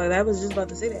a jewelry box. I was just about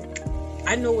to say that.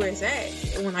 I know where it's at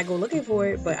when I go looking for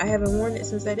it, but I haven't worn it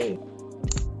since that day.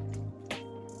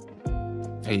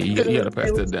 Hey, you gotta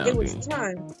pass that down.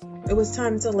 It was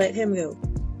time to let him go.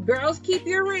 Girls, keep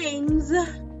your rings.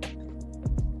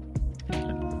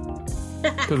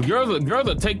 Because girls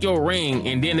will take your ring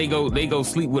and then they go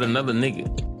sleep with another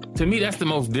nigga. To me, that's the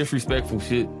most disrespectful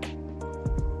shit.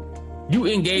 You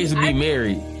engaged to be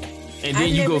married, and then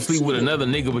you go sleep with another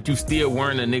nigga, but you still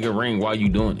wearing a nigga ring while you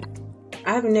doing it.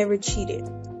 I've never cheated.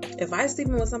 If I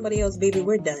sleeping with somebody else, baby,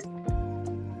 we're done.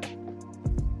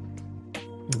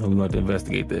 We're going to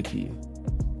investigate that, kid.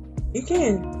 You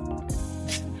can.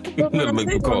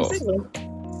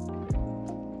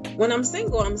 When I'm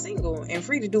single, I'm single and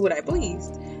free to do what I please.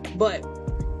 But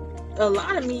a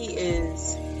lot of me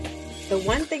is the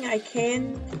one thing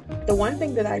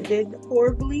that I did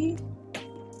horribly,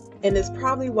 and it's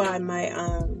probably why my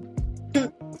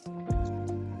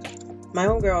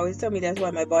homegirl always tell me that's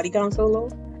why my body count's so low.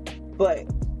 But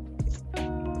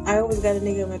I always got a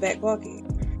nigga in my back pocket.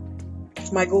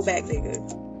 My go back nigga.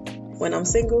 When I'm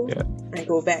single, I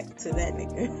go back to that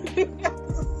nigga.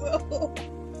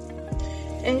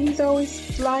 And he's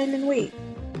always lying in wait.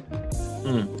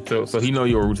 So he know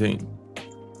your routine.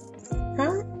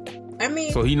 Huh? I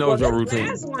mean, so he knows your routine.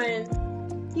 Last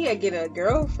one, he had get a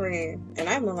girlfriend, and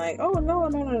I'm like, oh no,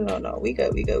 we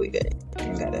good.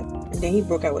 And then he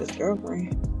broke out with his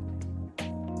girlfriend.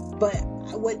 But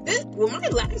with my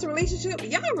last relationship,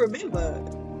 y'all remember,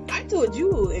 I told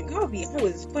you in coffee I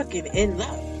was fucking in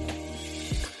love.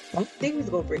 I think we was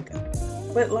gonna break up,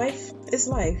 but life is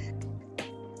life.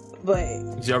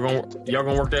 But y'all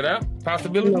gonna work that out?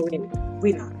 Possibility? No,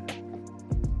 we not.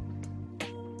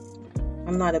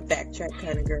 I'm not a backtrack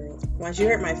kind of girl. Once you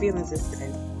hurt my feelings, it's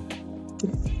done.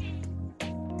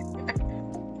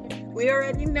 We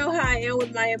already know how I am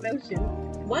with my emotions.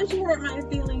 Once you hurt my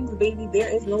feelings, baby, there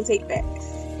is no take backs.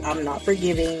 I'm not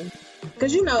forgiving.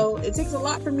 Because, it takes a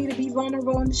lot for me to be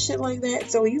vulnerable and shit like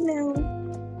that. So,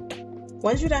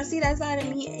 once you don't see that side of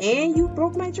me and you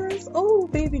broke my trust, oh,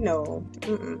 baby, no.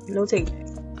 No take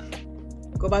backs.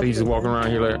 Go back. So you just walking around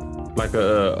here like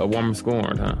a woman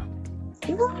scorned, huh?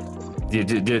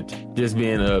 Just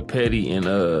being petty and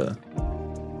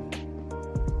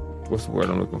what's the word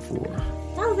I'm looking for?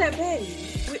 How's that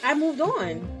petty? I moved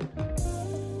on.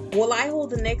 Will I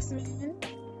hold the next man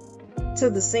to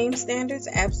the same standards?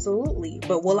 Absolutely.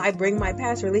 But will I bring my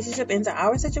past relationship into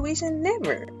our situation?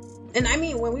 Never. And I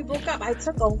mean, when we broke up, I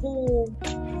took a whole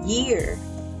year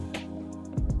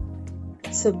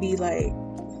to be like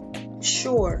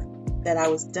sure that I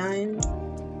was done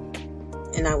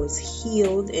and I was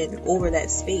healed and over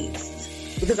that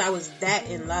space, because I was that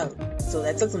in love. So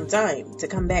that took some time to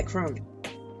come back from.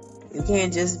 You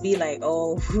can't just be like,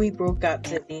 oh, we broke up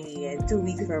today and 2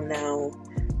 weeks from now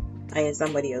I in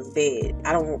somebody else's bed.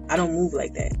 I don't move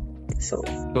like that. So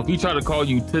if he try to call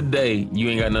you today, you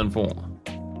ain't got nothing for him?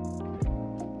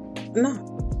 No.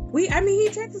 He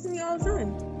texts me all the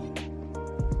time.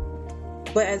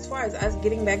 But as far as us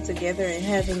getting back together and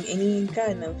having any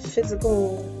kind of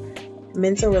physical,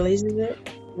 mental relationship,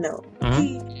 no. Mm-hmm.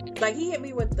 He hit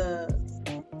me with the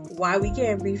why we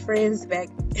can't be friends back.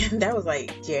 That was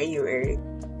like January.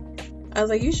 I was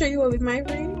like, you sure you want to be my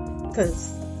friend?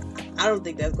 Because I don't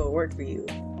think that's going to work for you.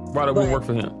 Why it won't work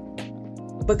for him?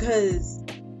 Because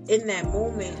in that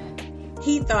moment,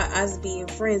 he thought us being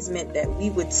friends meant that we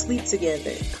would sleep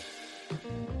together.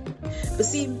 But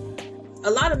see,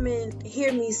 a lot of men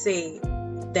hear me say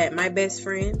that my best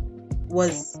friend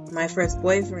was my first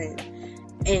boyfriend.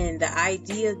 And the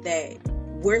idea that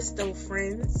we're still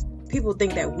friends, people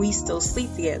think that we still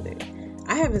sleep together.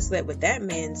 I haven't slept with that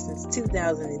man since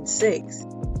 2006.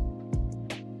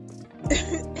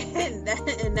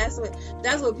 and that's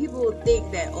what people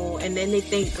think that, and then they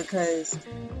think because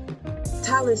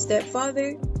Tyler's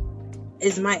stepfather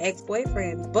is my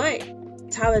ex-boyfriend, but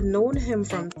Tyler known him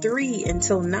from 3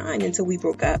 until 9 until we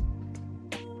broke up.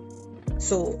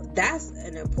 So that's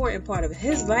an important part of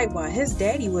his life while his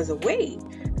daddy was away.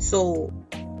 So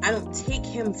I don't take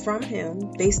him from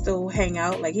him. They still hang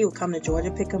out. Like, he would come to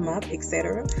Georgia, pick him up,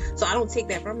 etc. So I don't take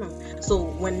that from him. So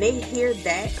when they hear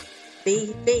that, they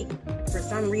think for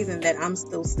some reason that I'm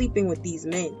still sleeping with these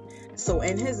men. So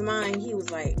in his mind, he was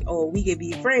like, oh, we could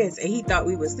be friends. And he thought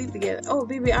we would sleep together. Oh,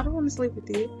 baby, I don't want to sleep with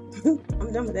you.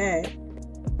 I'm done with that.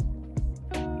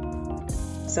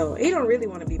 So he don't really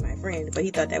want to be my friend, but he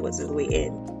thought that was his way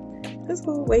in. That's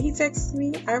cool. When he texts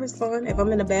me, I respond. If I'm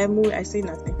in a bad mood, I say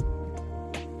nothing.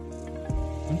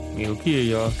 You know, kid,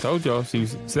 y'all. Told y'all she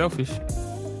was selfish.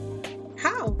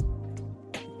 How?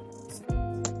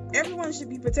 Everyone should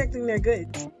be protecting their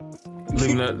goods.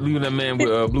 Leaving that man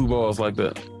with blue balls like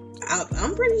that.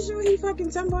 I'm pretty sure he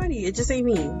fucking somebody. It just ain't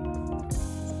me. I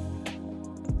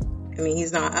mean,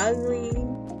 he's not ugly.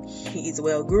 He's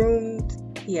well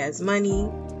groomed. He has money.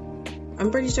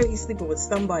 I'm pretty sure he's sleeping with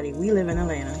somebody. We live in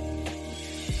Atlanta.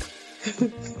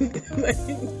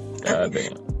 God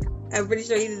damn. I'm pretty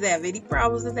sure he doesn't have any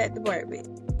problems in that department.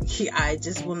 I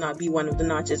just will not be one of the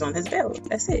notches on his belt.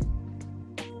 That's it.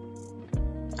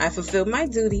 I fulfilled my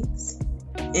duties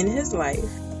in his life.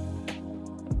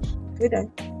 We're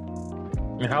done.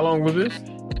 And how long was this?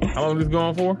 How long was this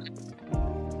going for?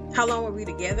 How long were we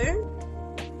together?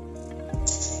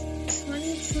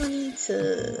 2020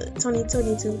 to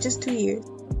 2022, just 2 years.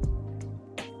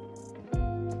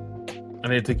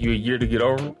 And it took you a year to get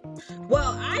over it?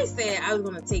 Well, I said I was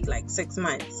going to take like 6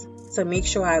 months to make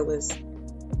sure I was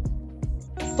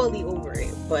fully over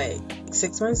it. But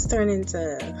 6 months turned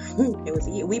into, it was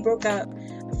a year. We broke up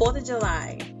 4th of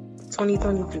July,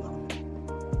 2022.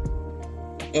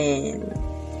 And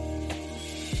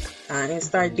I didn't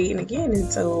start dating again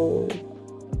until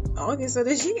August of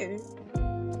this year.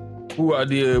 Who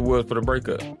idea it was for the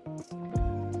breakup?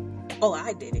 Oh,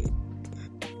 I did it.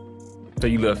 So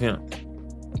you left him?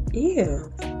 Yeah.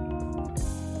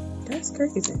 That's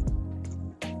crazy.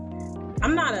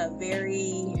 I'm not a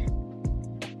very...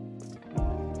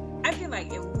 I feel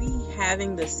like if we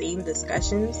having the same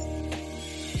discussions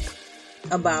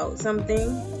about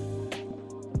something,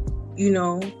 you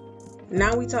know,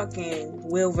 now we talking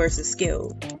will versus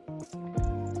skill.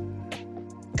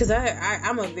 Because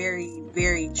I'm a very,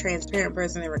 very transparent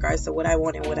person in regards to what I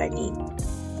want and what I need.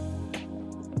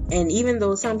 And even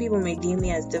though some people may deem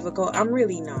me as difficult, I'm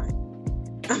really not.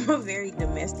 I'm a very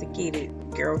domesticated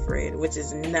girlfriend, which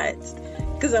is nuts.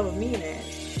 Because I'm a mean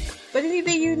ass. But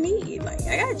anything you need, like,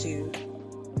 I got you.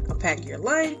 I'll pack your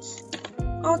lunch.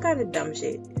 All kind of dumb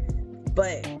shit.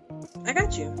 But I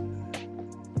got you.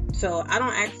 So I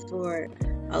don't ask for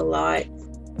a lot.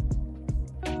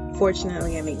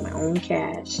 Fortunately, I make my own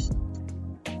cash.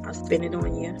 I'll spend it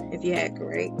on you if you act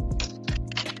right.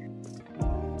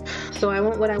 So I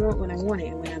want what I want when I want it.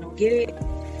 And when I don't get it,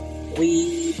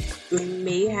 we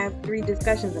may have 3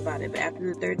 discussions about it. But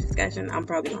after the 3rd discussion, I'm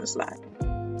probably going to slide.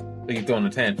 So you throwing a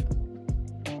tantrum?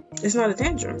 It's not a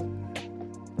tantrum.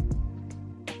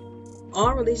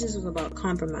 All relationships is about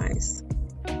compromise.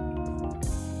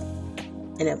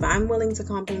 And if I'm willing to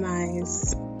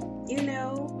compromise, you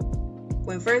know,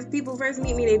 when people first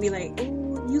meet me, they be like,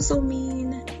 "Ooh, you so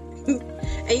mean."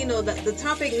 And you know, the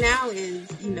topic now is,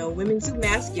 you know, women too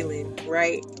masculine,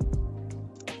 right?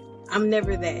 I'm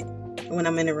never that when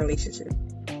I'm in a relationship.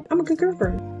 I'm a good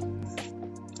girlfriend.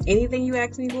 Anything you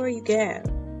ask me for, you can have.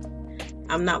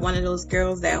 I'm not one of those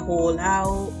girls that hold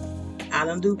out. I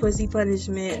don't do pussy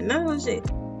punishment. None of that shit.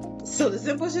 So the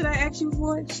simple shit I ask you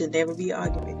for should never be an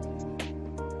argument.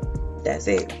 That's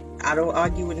it. I don't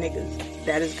argue with niggas.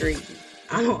 That is crazy.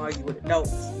 I don't argue with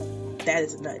adults. That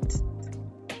is nuts.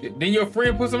 Then your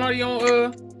friend put somebody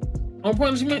on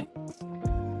punishment?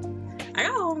 I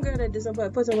got a homegirl that did somebody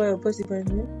put somebody on pussy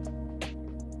punishment.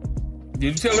 Did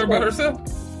you tell her about herself?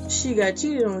 She got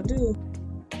cheated on too.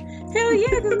 Hell yeah,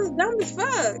 because it's dumb as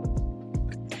fuck.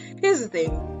 Here's the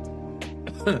thing.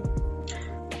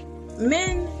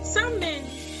 Some men,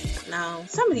 now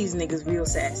some of these niggas real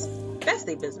sassy. That's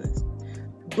their business.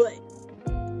 But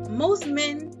most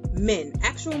men,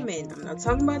 actual men, I'm not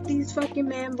talking about these fucking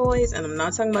man boys, and I'm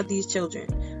not talking about these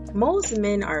children. Most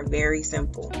men are very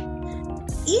simple.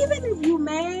 Even if you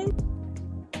mad,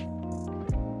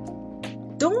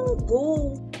 don't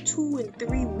go 2 and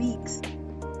 3 weeks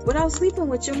without sleeping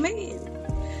with your man.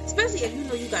 Especially if you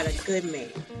know you got a good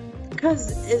man. Because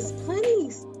it's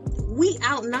plenty, we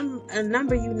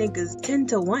outnumber you niggas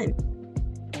 10-1.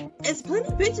 It's plenty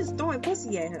bitches throwing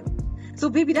pussy at him. So,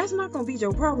 baby, that's not gonna be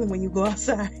your problem when you go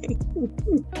outside.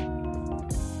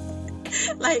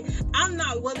 Like, I'm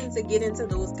not willing to get into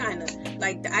those kind of,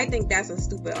 like, I think that's a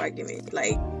stupid argument.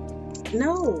 Like,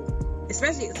 no.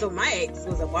 Especially, so my ex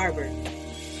was a barber.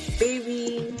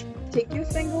 Baby, take your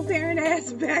single parent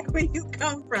ass back where you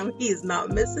come from. He is not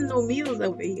missing no meals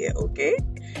over here, okay?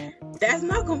 That's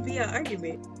not gonna be an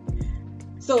argument.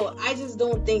 So, I just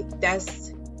don't think that's...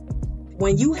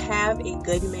 When you have a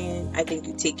good man, I think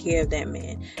you take care of that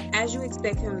man as you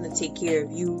expect him to take care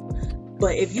of you.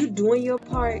 But if you doing your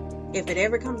part, if it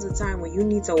ever comes a time when you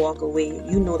need to walk away,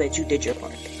 you know that you did your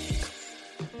part.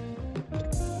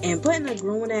 And putting a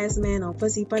grown-ass man on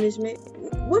pussy punishment,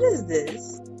 what is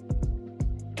this?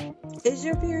 Is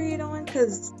your period on?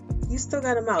 Because you still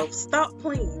got a mouth. Stop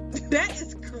playing. That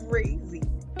is crazy.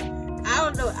 I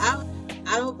don't know.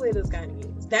 I don't play those kind of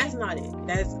games. That's not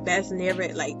it. That's never,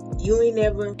 like, you ain't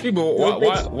never. People,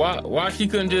 why she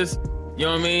couldn't just, you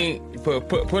know what I mean,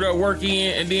 put her work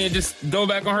in and then just go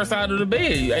back on her side of the bed?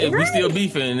 Hey, right. We still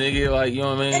beefing, nigga. Like, you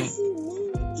know what I mean?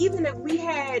 See, even if we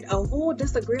had a whole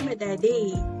disagreement that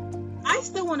day, I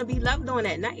still want to be loved on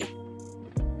at night.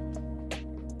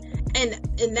 And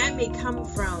that may come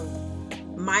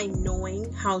from my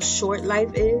knowing how short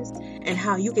life is and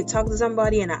how you could talk to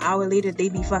somebody and an hour later they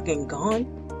be fucking gone.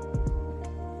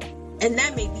 And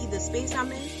that may be the space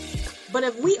I'm in. But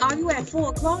if we argue at 4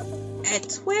 o'clock, at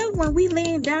 12 when we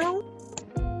laying down,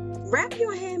 wrap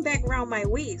your hand back around my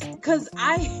waist, because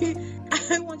I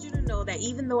want you to know that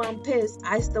even though I'm pissed,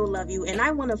 I still love you and I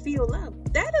want to feel love.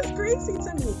 That is crazy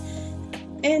to me.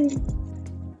 And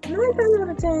 9 times out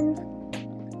of 10,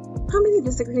 how many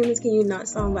disagreements can you not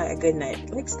solve by a good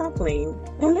night? Like, stop playing.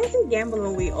 Unless you gamble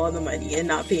away all the money and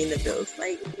not paying the bills.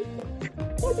 Like,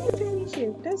 that's a petty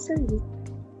shit. That's crazy.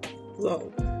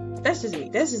 Well, that's just me.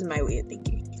 That's just my way of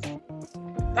thinking.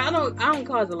 I don't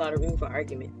cause a lot of room for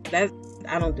argument. I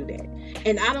don't do that.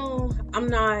 And I'm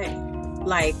not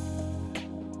like,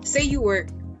 say you work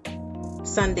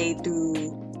Sunday through,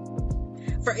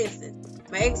 for instance,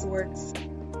 my ex works,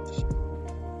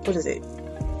 what is it?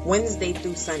 Wednesday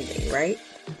through Sunday, right?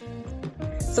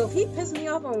 So if he pissed me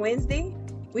off on Wednesday,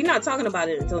 we're not talking about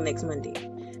it until next Monday.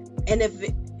 And if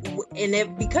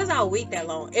because I'll wait that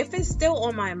long, if it's still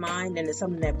on my mind, then it's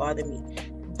something that bothered me.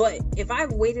 But if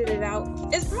I've waited it out,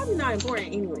 it's probably not important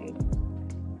anyway.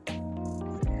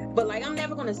 But like, I'm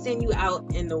never gonna send you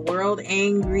out in the world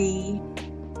angry,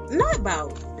 not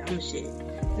about dumb shit,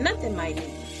 nothing minute.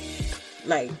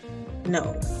 Like,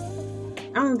 no,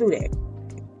 I don't do that.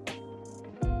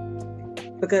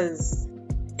 Because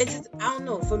it's just, I don't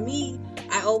know, for me,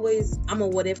 I'm a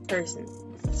what if person.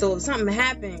 So if something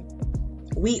happened,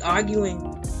 we arguing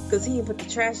because he didn't put the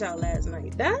trash out last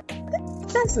night,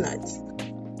 that's nuts.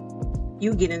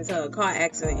 You get into a car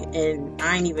accident and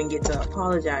I ain't even get to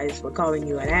apologize for calling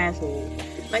you an asshole.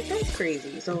 Like, that's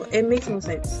crazy. So it makes no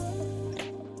sense.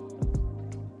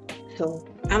 So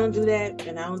I don't do that,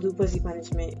 and I don't do pussy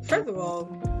punishment. First of all,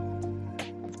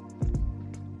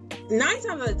 9 times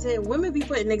out of 10, women be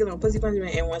putting niggas on pussy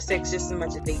punishment and want sex just as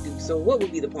much as they do. So what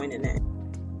would be the point in that?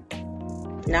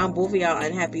 Now both of y'all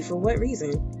unhappy for what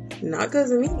reason? Not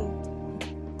because of me.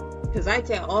 Because I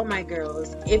tell all my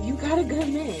girls, if you got a good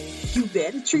man, you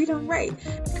better treat him right.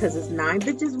 Because it's 9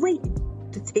 bitches waiting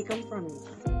to take him from you.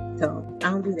 So I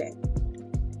don't do that.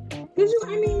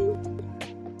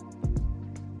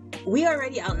 We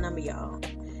already outnumber y'all.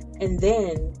 And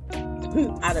then,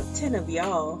 out of 10 of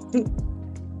y'all,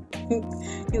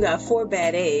 you got 4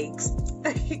 bad eggs.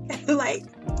 Like,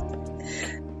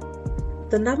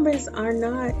 the numbers are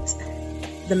not,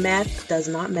 the math does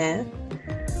not math.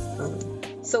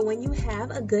 So when you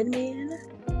have a good man,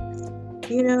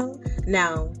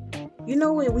 now,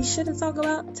 what we shouldn't talk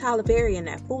about? Tyler Perry and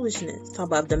that foolishness. Talk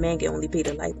about if the man can only pay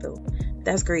the light bill.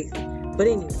 That's crazy. But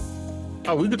anyway.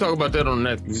 Oh, we could talk about that on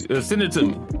the next. Send it to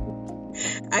me.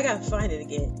 I gotta find it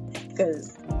again.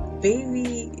 Because,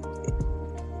 baby,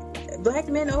 black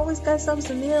men always got something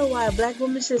to kneel why a black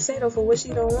woman should settle for what she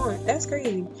don't want. That's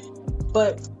crazy.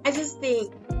 But I just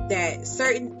think that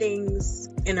certain things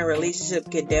in a relationship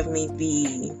could definitely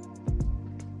be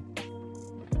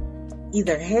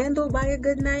either handled by a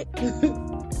good night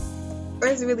or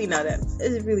it's really not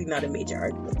a major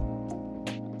argument.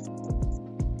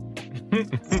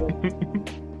 So,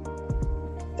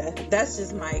 that's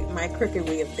just my crooked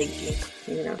way of thinking,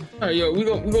 All right, yo, we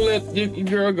gonna let your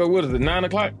girl go. What is it, 9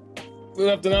 o'clock?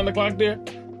 We're up to 9 o'clock there?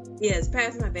 Yeah, it's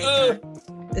past my bedtime.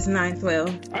 It's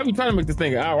 9:12. I be trying to make this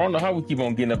thing an hour. I don't know how we keep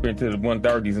on getting up into the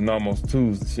 1:30s and almost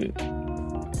 2s and shit.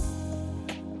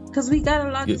 Because we got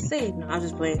a lot to say. No, I'm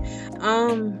just playing.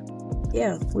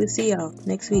 Yeah, we'll see y'all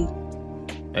next week.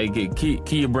 Hey,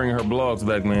 Kia bringing her blogs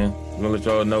back, man. I'm gonna let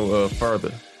y'all know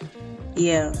further.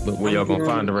 Yeah. But where y'all gonna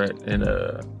find her at and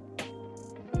the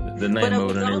name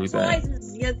of it and everything. But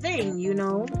is your thing,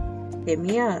 Hit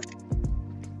me up.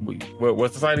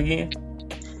 What's the site again?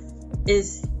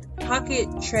 It's Pocket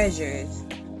Treasures.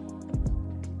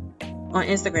 On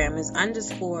Instagram is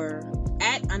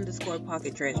 @_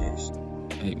 Pocket Treasures.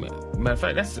 Hey, man. Matter of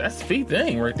fact, that's Fee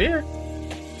thing right there.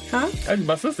 Huh? That's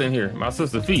my sister in here. My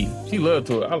sister Fee. She loved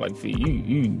to it. I like Fee.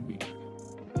 You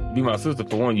be my sister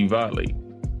for one. You violate.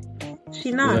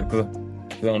 She not. Cause I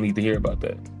don't need to hear about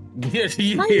that. Yeah,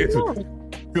 she is.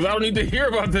 Because I don't need to hear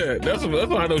about that. That's why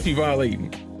I know she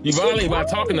violating. You violate by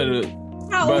talking to the.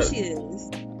 How old she is?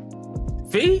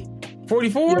 Fee?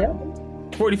 44? Yeah.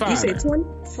 45. You said 20?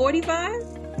 45?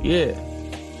 Yeah.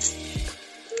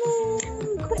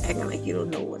 Quit acting like you don't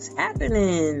know what's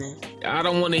happening. I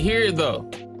don't want to hear it though.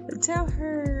 Tell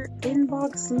her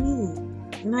inbox me,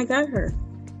 and I got her.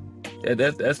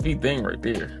 That's the thing right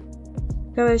there.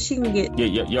 Cause she can get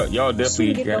y'all definitely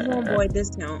she can get the homeboy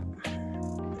discount.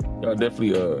 Y'all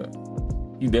definitely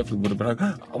you definitely would have been like,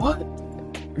 what?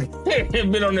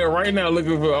 Been on there right now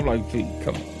looking for. I'm like, Pete,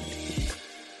 come on.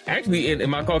 Actually, and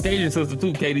my Caucasian sister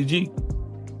too, KDG.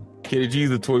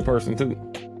 KDG's a toy person too.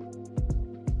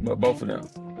 But both of them.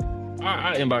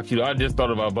 I inbox you. I just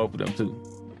thought about both of them too.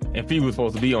 And Fee was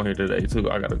supposed to be on here today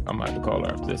too. I'm gonna have to call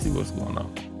her after to see what's going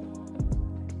on.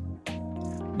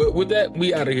 But with that,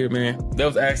 we out of here, man. That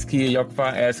was Ask Kia. Y'all can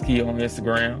find Ask Kia on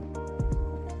Instagram.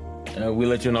 We'll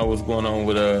let you know what's going on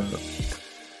with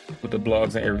the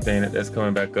blogs and everything that's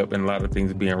coming back up, and a lot of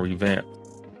things being revamped.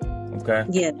 Okay?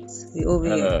 Yes, we over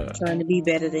here trying to be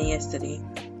better than yesterday.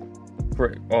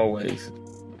 Correct, always.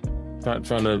 Trying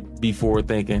to be forward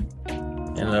thinking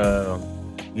and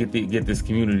get this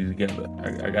community together.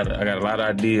 I got a lot of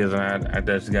ideas, and I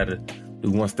just got to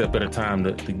do one step at a time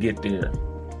to get there.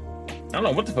 I don't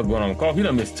know what the fuck going on with Cough. He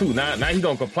done missed 2. Now he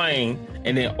gonna complain,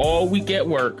 and then all week at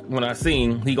work when I see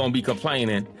him, he gonna be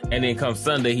complaining, and then come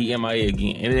Sunday he MIA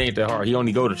again, and it ain't that hard. He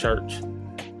only go to church.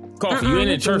 Coffee, you ain't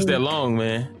in church that long,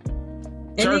 man.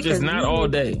 Church is not all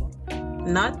day.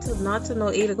 Not to no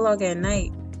 8 o'clock at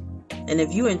night. And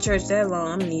if you in church that long,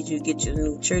 I'm gonna need you to get your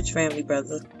new church family,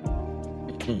 brother.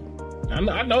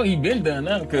 I know he been done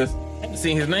now because I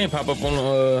seen his name pop up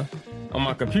on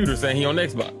my computer saying he on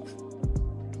Xbox.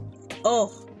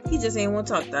 Oh, he just ain't want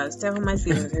to talk to us. Tell him my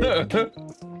feelings hurt.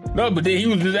 No, but then he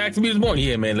was just asking me this morning.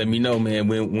 Yeah, man, let me know, man,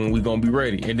 when we gonna be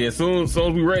ready. And then soon as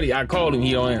we ready, I called him.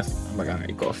 He don't answer. I'm like, all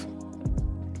right, Coffee.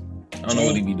 I don't know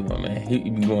what he be doing, man. He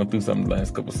been going through something the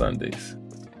last couple Sundays.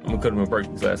 I'm gonna cut him a break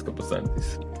these last couple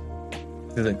Sundays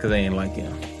because I ain't like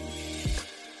him.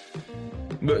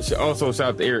 But also shout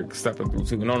out to Eric stepping through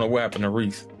too. And I don't know what happened to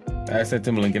Reese. I sent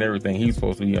him a link and everything. He's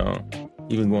supposed to be on.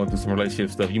 He been going through some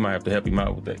relationship stuff. You might have to help him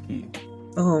out with that kid.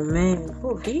 Oh man,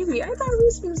 oh Phoebe, I thought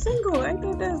Reese was single. I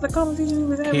thought that was the conversation we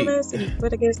was having last week,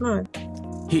 but I guess not.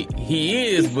 He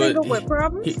is, He's but single with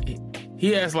problems?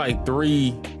 he has like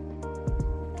three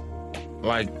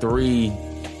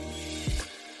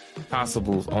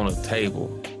possibles on a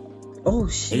table. Oh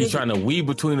shit! He's trying to weed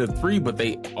between the 3, but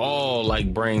they all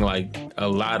like bring like a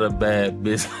lot of bad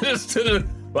business to the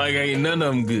like. Ain't none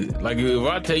of them good. Like if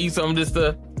I tell you some of this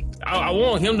stuff, I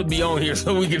want him to be on here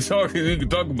so we can talk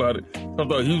about it. I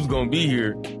thought he was gonna be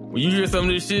here. When you hear some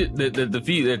of this shit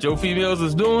that your females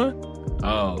is doing,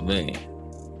 oh man,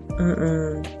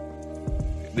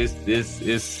 this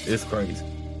is crazy.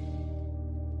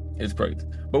 It's crazy.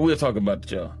 But we'll talk about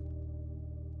it, y'all.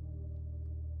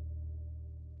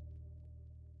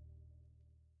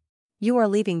 You are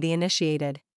leaving the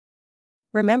initiated.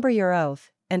 Remember your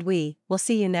oath, and we will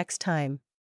see you next time.